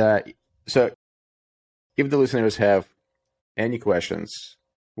 And so if the listeners have any questions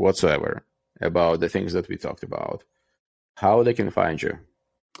whatsoever about the things that we talked about, how they can find you?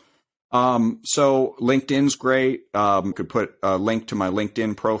 So LinkedIn's great. Could put a link to my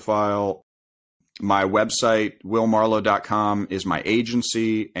LinkedIn profile. My website, willmarlow.com, is my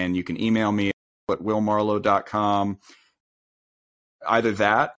agency, and you can email me at willmarlow.com. Either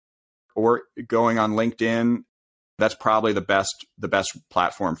that or going on LinkedIn. That's probably the best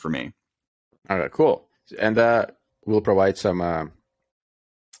platform for me. All right, cool. And we'll provide some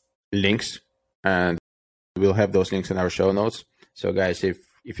links, and we'll have those links in our show notes. So guys, if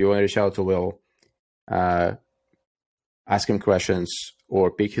you want to reach out to Will, ask him questions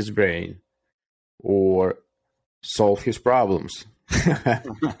or pick his brain or solve his problems.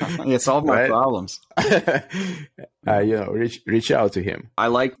 Solve my problems. Reach out to him. I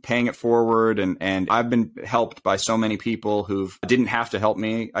like paying it forward, and I've been helped by so many people who didn't have to help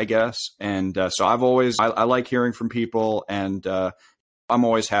me, I guess. And so I like hearing from people, and I'm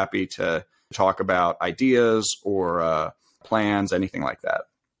always happy to talk about ideas or plans, anything like that.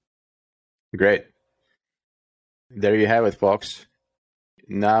 Great. There you have it, folks.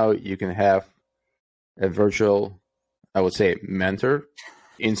 Now you can have a virtual, I would say, mentor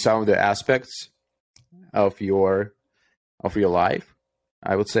in some of the aspects of your life.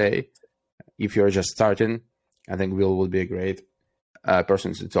 I would say, if you're just starting, I think Will would be a great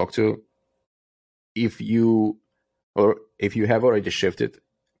person to talk to. If you have already shifted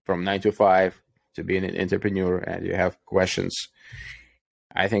from 9 to 5 to being an entrepreneur and you have questions,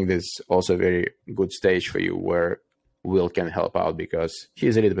 I think this is also a very good stage for you where Will can help out because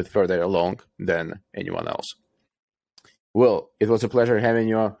he's a little bit further along than anyone else. Will, it was a pleasure having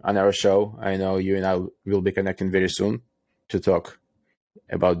you on our show. I know you and I will be connecting very soon to talk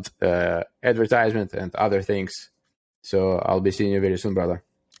about advertisement and other things. So I'll be seeing you very soon, brother.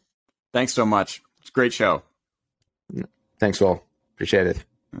 Thanks so much. It's a great show. Thanks, Will. Appreciate it.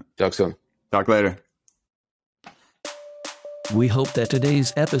 Talk soon. Talk later. We hope that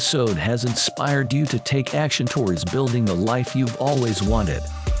today's episode has inspired you to take action towards building the life you've always wanted.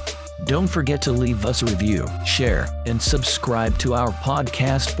 Don't forget to leave us a review, share, and subscribe to our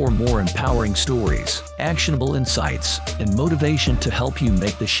podcast for more empowering stories, actionable insights, and motivation to help you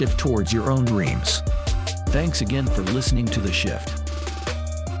make the shift towards your own dreams. Thanks again for listening to The Shift.